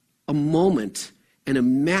a moment and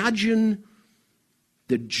imagine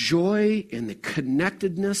the joy and the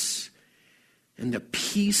connectedness and the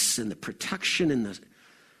peace and the protection and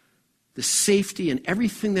the safety and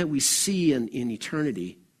everything that we see in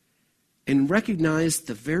eternity, and recognize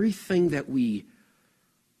the very thing that we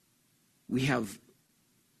have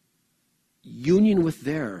union with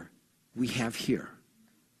there, we have here.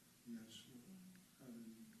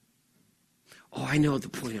 Oh, I know the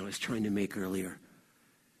point I was trying to make earlier.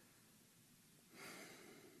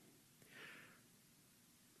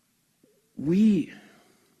 Is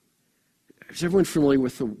everyone familiar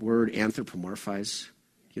with the word anthropomorphize?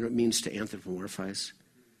 You know what it means to anthropomorphize?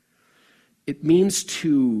 It means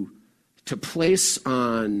to place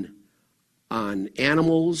on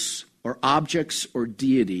animals or objects or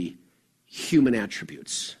deity human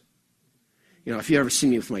attributes. If you ever see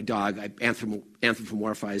me with my dog, I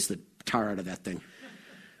anthropomorphize the tar out of that thing.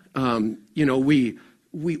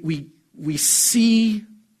 We see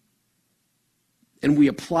and we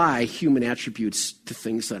apply human attributes to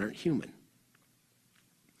things that aren't human.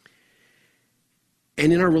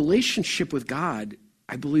 And in our relationship with God,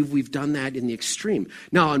 I believe we've done that in the extreme.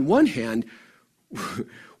 Now, on one hand,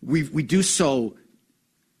 we do so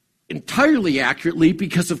entirely accurately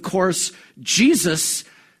because, of course, Jesus,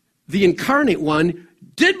 the incarnate one,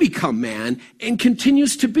 did become man and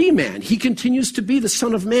continues to be man. He continues to be the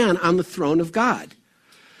Son of Man on the throne of God.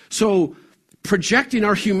 So projecting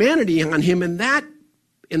our humanity on him in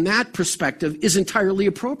that perspective is entirely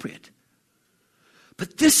appropriate.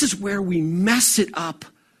 But this is where we mess it up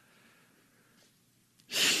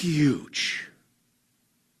huge.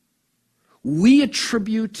 We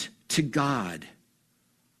attribute to God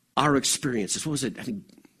our experiences. What was it? I think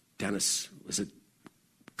Dennis, was it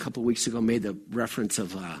a couple of weeks ago, made the reference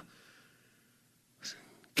of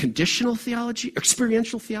conditional theology,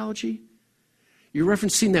 experiential theology. You're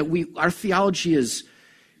referencing that our theology is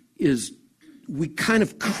we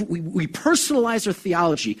personalize our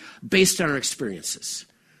theology based on our experiences.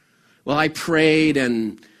 Well, I prayed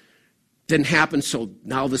and didn't happen, so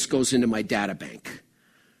now this goes into my data bank.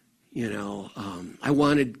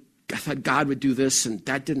 I thought God would do this, and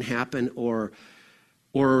that didn't happen, or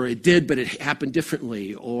it did, but it happened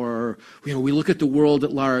differently. Or we look at the world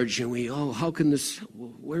at large, and how can this?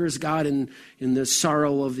 Where is God in the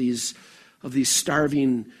sorrow of these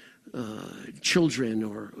starving children,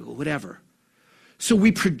 or whatever? So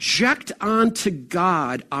we project onto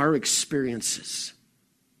God our experiences,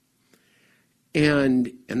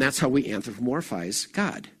 and that's how we anthropomorphize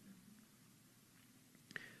God.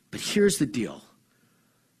 But here's the deal.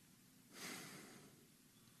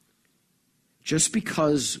 Just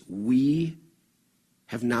because we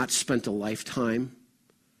have not spent a lifetime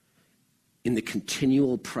in the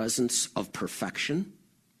continual presence of perfection,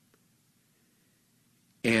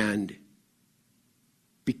 and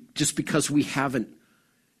just because we haven't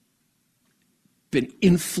been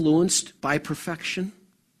influenced by perfection,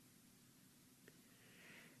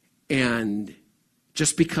 and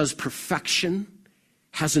just because perfection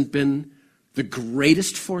hasn't been the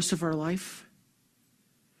greatest force of our life,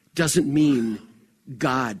 doesn't mean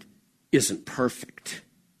God isn't perfect.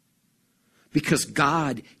 Because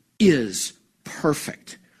God is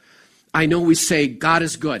perfect. I know we say God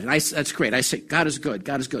is good, and that's great. I say God is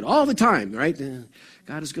good all the time, right?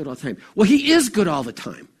 God is good all the time. Well, he is good all the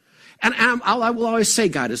time. And I will always say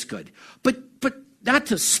God is good. But not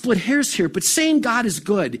to split hairs here, but saying God is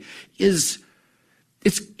good it's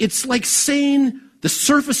like saying the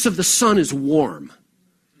surface of the sun is warm.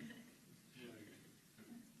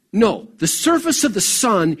 No, the surface of the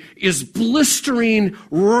sun is blistering,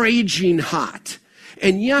 raging hot.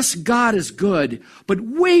 And yes, God is good, but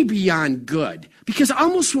way beyond good. Because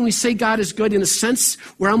almost when we say God is good, in a sense,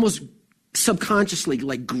 we're almost subconsciously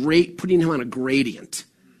putting him on a gradient.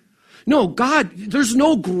 No, God, there's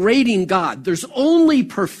no grading God. There's only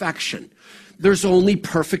perfection. There's only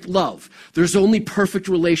perfect love. There's only perfect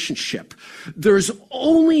relationship.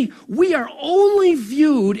 We are only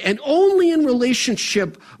viewed and only in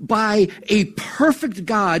relationship by a perfect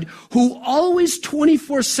God who always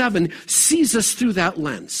 24/7 sees us through that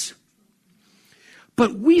lens.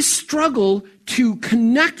 But we struggle to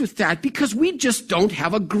connect with that because we just don't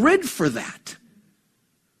have a grid for that.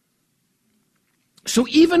 So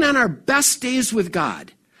even on our best days with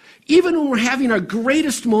God, even when we're having our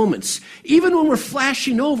greatest moments, even when we're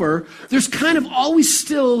flashing over, there's kind of always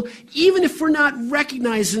still, even if we're not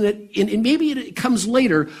recognizing it, and maybe it comes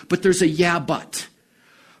later, but there's a yeah, but.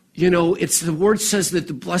 The word says that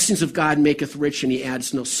the blessings of God maketh rich and he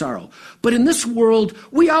adds no sorrow. But in this world,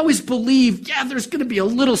 we always believe, there's going to be a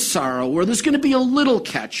little sorrow, or there's going to be a little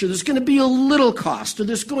catch, or there's going to be a little cost, or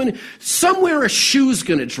somewhere a shoe's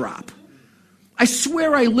going to drop. I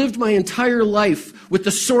swear I lived my entire life with the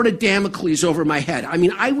sword of Damocles over my head.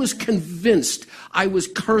 I was convinced I was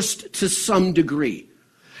cursed to some degree.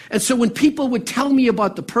 And so when people would tell me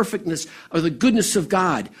about the perfectness or the goodness of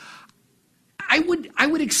God, I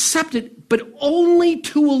would accept it, but only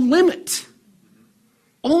to a limit.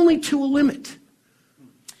 Only to a limit.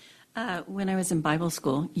 When I was in Bible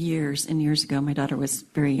school years and years ago, my daughter was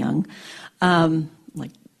very young,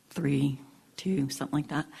 like 3, 2, something like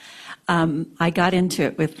that. I got into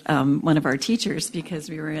it with one of our teachers because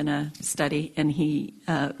we were in a study, and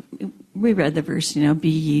we read the verse, be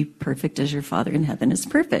ye perfect as your Father in heaven is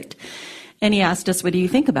perfect. And he asked us, what do you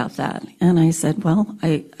think about that? And I said, well,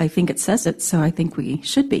 I think it says it, so I think we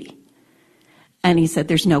should be. And he said,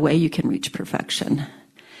 there's no way you can reach perfection.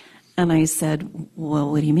 And I said,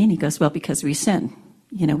 well, what do you mean? He goes, well, because we sin.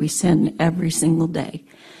 We sin every single day.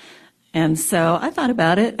 And so I thought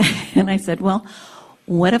about it, and I said, well,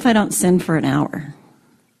 what if I don't sin for an hour?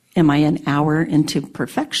 Am I an hour into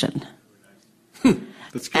perfection?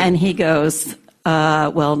 That's good. And he goes,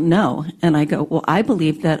 well, no. And I go, well, I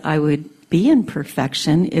believe that I would be in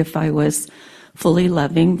perfection if I was fully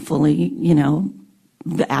loving, fully,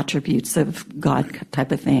 the attributes of God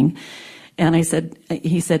type of thing. And he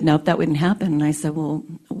said, nope, that wouldn't happen. And I said, well,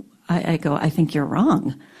 I think you're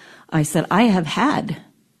wrong. I said, I have had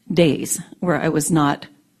days where I was not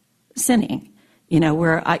sinning,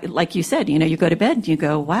 where like you said, you go to bed and you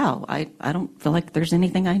go, wow, I don't feel like there's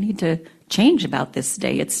anything I need to change about this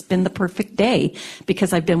day. It's been the perfect day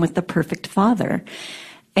because I've been with the perfect Father.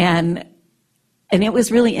 And it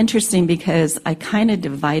was really interesting because I kind of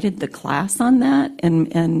divided the class on that.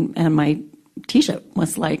 And my teacher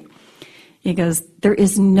was like, he goes, there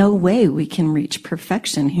is no way we can reach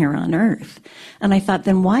perfection here on earth. And I thought,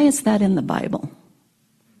 then why is that in the Bible?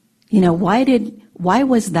 Why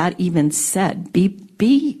was that even said? Be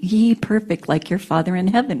ye perfect like your Father in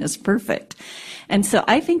heaven is perfect. And so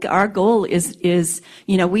I think our goal is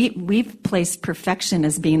we've placed perfection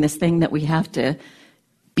as being this thing that we have to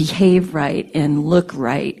behave right and look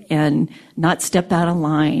right and not step out of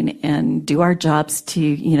line and do our jobs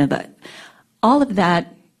to, all of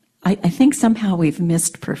that. I think somehow we've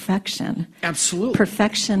missed perfection. Absolutely.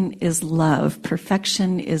 Perfection is love.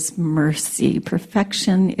 Perfection is mercy.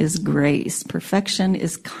 Perfection is grace. Perfection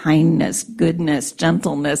is kindness, goodness,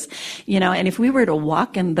 gentleness. And if we were to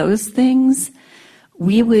walk in those things,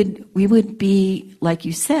 we would be, like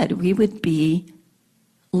you said, we would be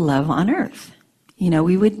love on earth.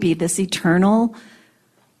 We would be this eternal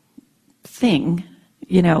thing,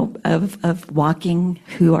 of walking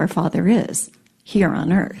who our Father is here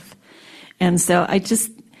on earth. And so I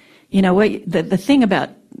just, the thing about,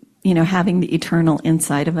 having the eternal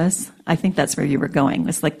inside of us, I think that's where you were going.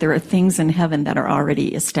 It's like there are things in heaven that are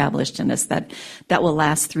already established in us that will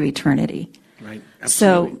last through eternity. Right.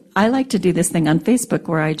 Absolutely. So I like to do this thing on Facebook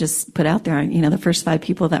where I just put out there, the first 5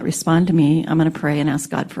 people that respond to me, I'm going to pray and ask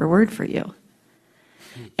God for a word for you.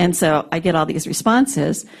 And so I get all these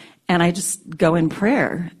responses and I just go in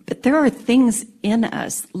prayer. But there are things in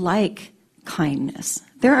us like kindness.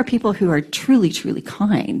 There are people who are truly, truly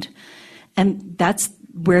kind. And that's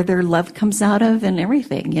where their love comes out of and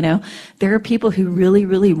everything, There are people who really,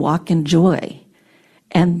 really walk in joy.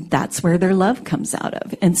 And that's where their love comes out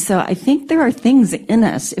of. And so I think there are things in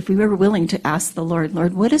us, if we were willing to ask the Lord,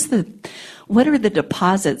 what are the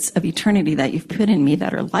deposits of eternity that you've put in me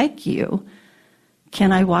that are like you?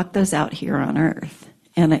 Can I walk those out here on earth?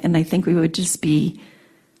 And I think we would just be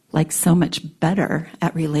like so much better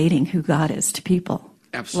at relating who God is to people.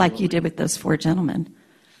 Absolutely. Like you did with those 4 gentlemen.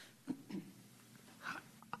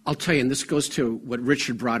 I'll tell you, and this goes to what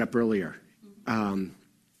Richard brought up earlier. And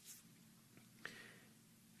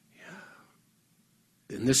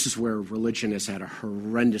this is where religion has had a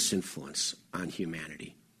horrendous influence on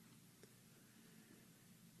humanity.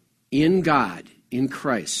 In God, in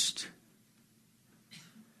Christ,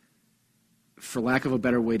 for lack of a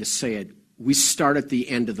better way to say it, we start at the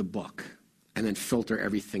end of the book and then filter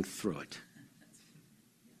everything through it.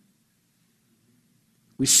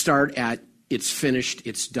 We start at it's finished,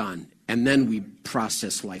 it's done, and then we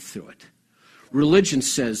process life through it. Religion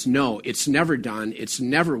says, no, it's never done, it's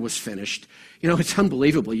never was finished. It's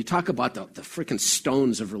unbelievable. You talk about the freaking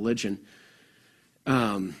stones of religion.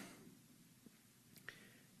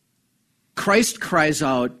 Christ cries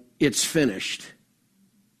out, it's finished.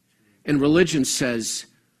 And religion says,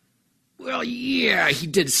 well, yeah, he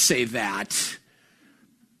did say that,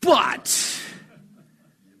 but,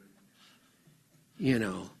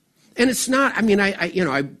 and it's not,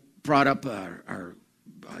 I brought up our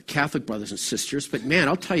Catholic brothers and sisters, but man,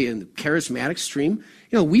 I'll tell you, in the charismatic stream,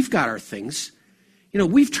 we've got our things.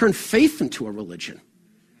 We've turned faith into a religion.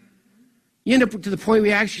 You end up to the point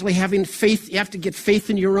where you're actually having faith, you have to get faith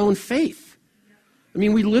in your own faith.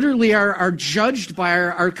 We literally are judged by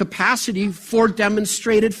our capacity for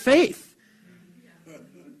demonstrated faith.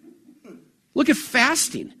 Look at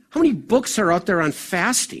fasting. How many books are out there on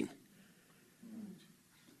fasting?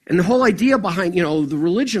 And the whole idea behind, the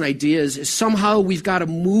religion idea is somehow we've got to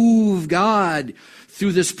move God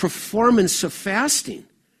through this performance of fasting.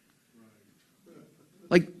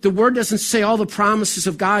 Like the word doesn't say all the promises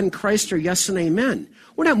of God in Christ are yes and amen.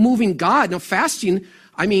 We're not moving God. Now fasting,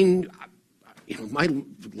 my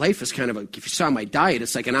life is kind of if you saw my diet,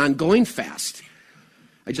 it's like an ongoing fast.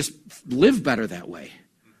 I just live better that way.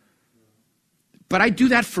 But I do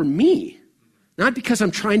that for me, not because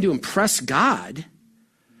I'm trying to impress God.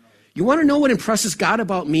 You want to know what impresses God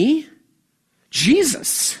about me?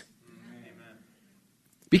 Jesus.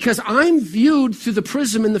 Because I'm viewed through the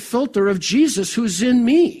prism and the filter of Jesus who's in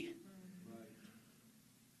me.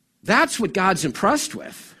 That's what God's impressed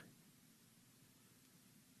with.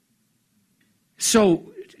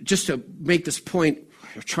 So just to make this point,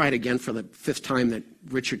 I'll try it again for the 5th time that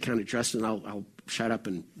Richard kind of addressed, and I'll shut up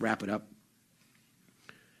and wrap it up.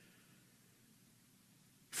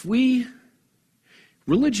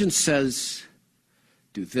 Religion says,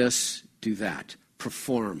 do this, do that,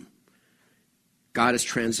 perform. God is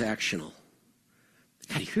transactional.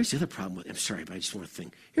 God, here's the other problem with, I'm sorry, but I just want to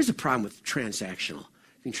think. Here's the problem with transactional,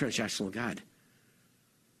 being transactional with God.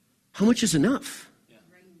 How much is enough?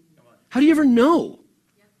 How do you ever know?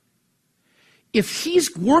 If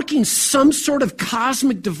he's working some sort of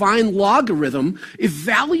cosmic divine logarithm,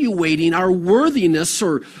 evaluating our worthiness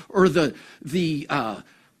or the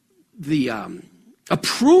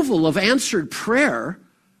approval of answered prayer,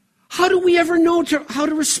 how do we ever know how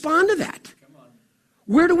to respond to that?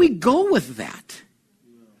 Where do we go with that?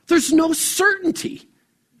 There's no certainty.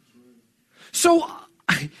 So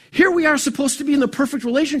here we are supposed to be in the perfect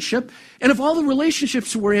relationship, and of all the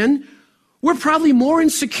relationships we're in, we're probably more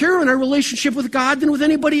insecure in our relationship with God than with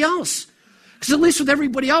anybody else. Because at least with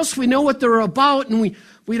everybody else, we know what they're about, and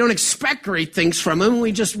we don't expect great things from them.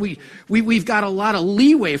 We've got a lot of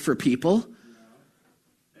leeway for people.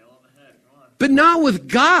 But now with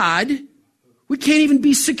God, we can't even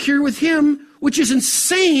be secure with him, which is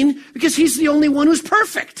insane because he's the only one who's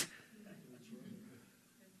perfect.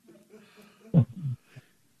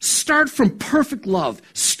 Start from perfect love.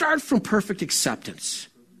 Start from perfect acceptance.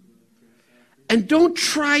 And don't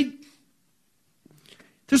try,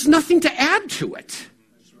 there's nothing to add to it.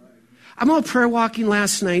 I'm out prayer walking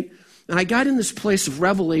last night, and I got in this place of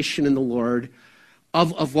revelation in the Lord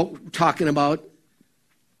of what we're talking about,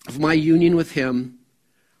 of my union with him,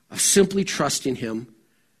 of simply trusting him.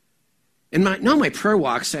 And now my prayer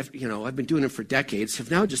walks, I've been doing them for decades, have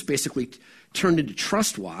now just basically turned into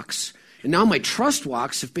trust walks. And now my trust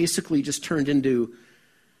walks have basically just turned into,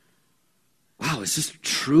 wow, is this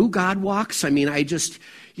true God walks? I mean, it's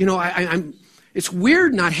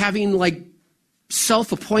weird not having like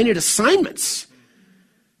self-appointed assignments.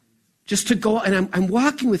 Just to go, and I'm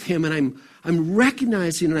walking with him, and I'm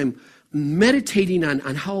recognizing, and I'm meditating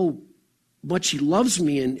on how much he loves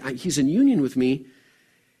me, and he's in union with me.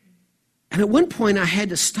 And at one point I had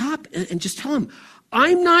to stop and just tell him,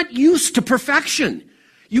 I'm not used to perfection.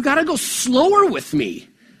 You got to go slower with me.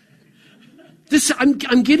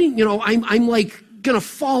 I'm getting, I'm like going to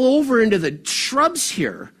fall over into the shrubs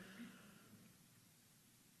here.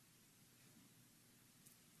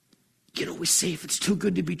 We say if it's too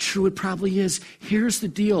good to be true, it probably is. Here's the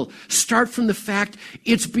deal. Start from the fact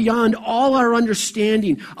it's beyond all our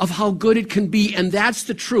understanding of how good it can be, and that's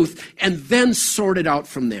the truth, and then sort it out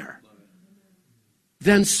from there.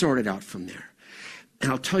 Then sort it out from there.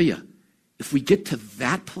 And I'll tell you, if we get to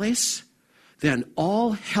that place, then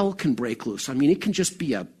all hell can break loose. I mean, it can just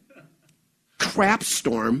be a crap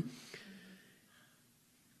storm,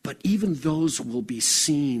 but even those will be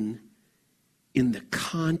seen in the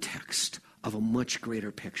context of a much greater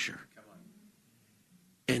picture.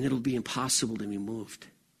 And it'll be impossible to be moved.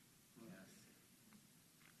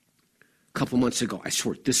 A couple months ago, I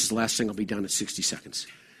swear, this is the last thing, I'll be done in 60 seconds.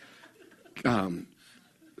 A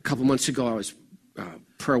couple months ago, I was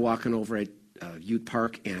prayer walking over at Ute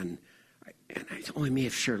Park, and I may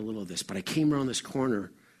have shared a little of this, but I came around this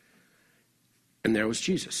corner, and there was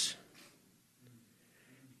Jesus.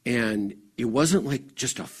 And it wasn't like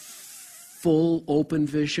just a full open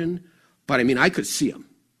vision, but I mean, I could see him.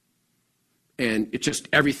 And it just,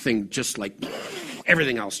 everything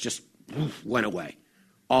else just went away.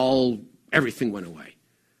 Everything went away.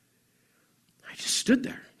 I just stood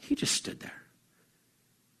there. He just stood there.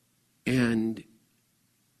 And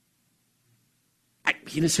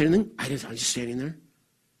he didn't say anything. I was just standing there.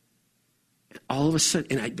 And all of a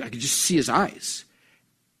sudden, and I could just see his eyes.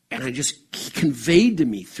 And he conveyed to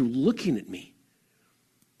me through looking at me.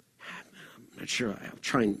 I'm not sure, I'll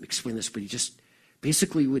try and explain this, but he just,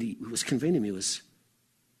 basically what he was conveying to me was,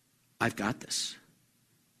 I've got this.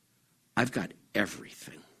 I've got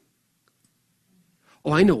everything.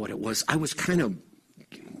 Oh, I know what it was. I was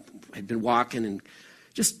I'd been walking, and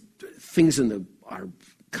just things in our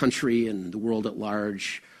country and the world at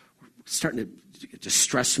large starting to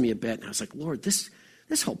distress me a bit. And I was like, Lord, this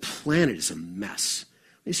whole planet is a mess.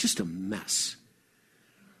 It's just a mess.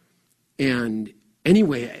 And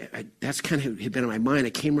anyway, that's kind of had been in my mind. I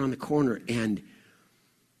came around the corner, and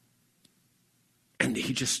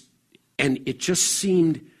it just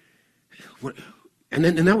seemed,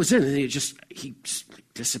 and that was it. And he just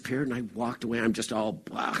disappeared, and I walked away. I'm just all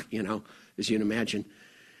blah, as you can imagine.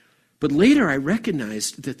 But later I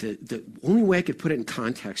recognized that the only way I could put it in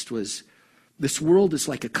context was this world is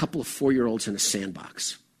like a couple of 4-year-olds in a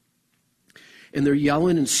sandbox. And they're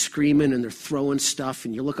yelling and screaming, and they're throwing stuff,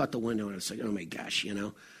 and you look out the window, and it's like, oh my gosh,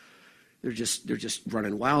 they're just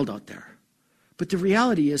running wild out there. But the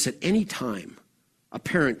reality is, at any time, a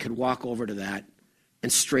parent could walk over to that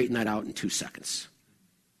and straighten that out in 2 seconds.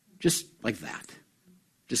 Just like that.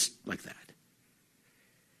 Just like that.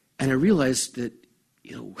 And I realized that,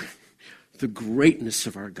 the greatness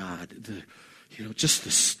of our God,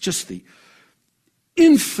 just the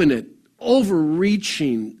infinite,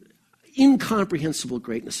 overreaching, incomprehensible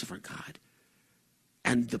greatness of our God,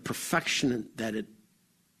 and the perfection that it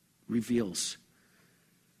reveals,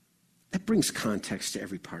 that brings context to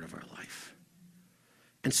every part of our life.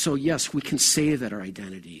 And so, yes, we can say that our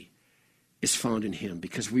identity is found in him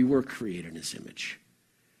because we were created in his image.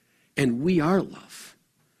 And we are love.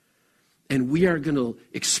 And we are going to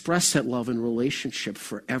express that love in relationship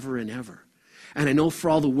forever and ever. And I know for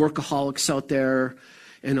all the workaholics out there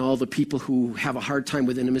and all the people who have a hard time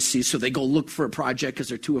with intimacy, so they go look for a project because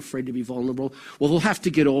they're too afraid to be vulnerable, well, they'll have to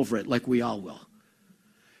get over it like we all will.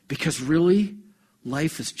 Because really,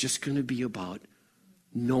 life is just going to be about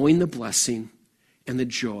knowing the blessing and the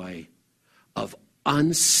joy of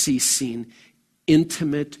unceasing,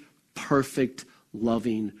 intimate, perfect,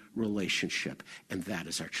 loving relationship. And that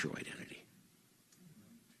is our true identity.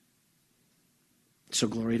 So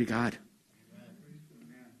glory to God.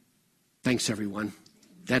 Thanks, everyone.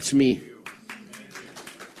 That's me.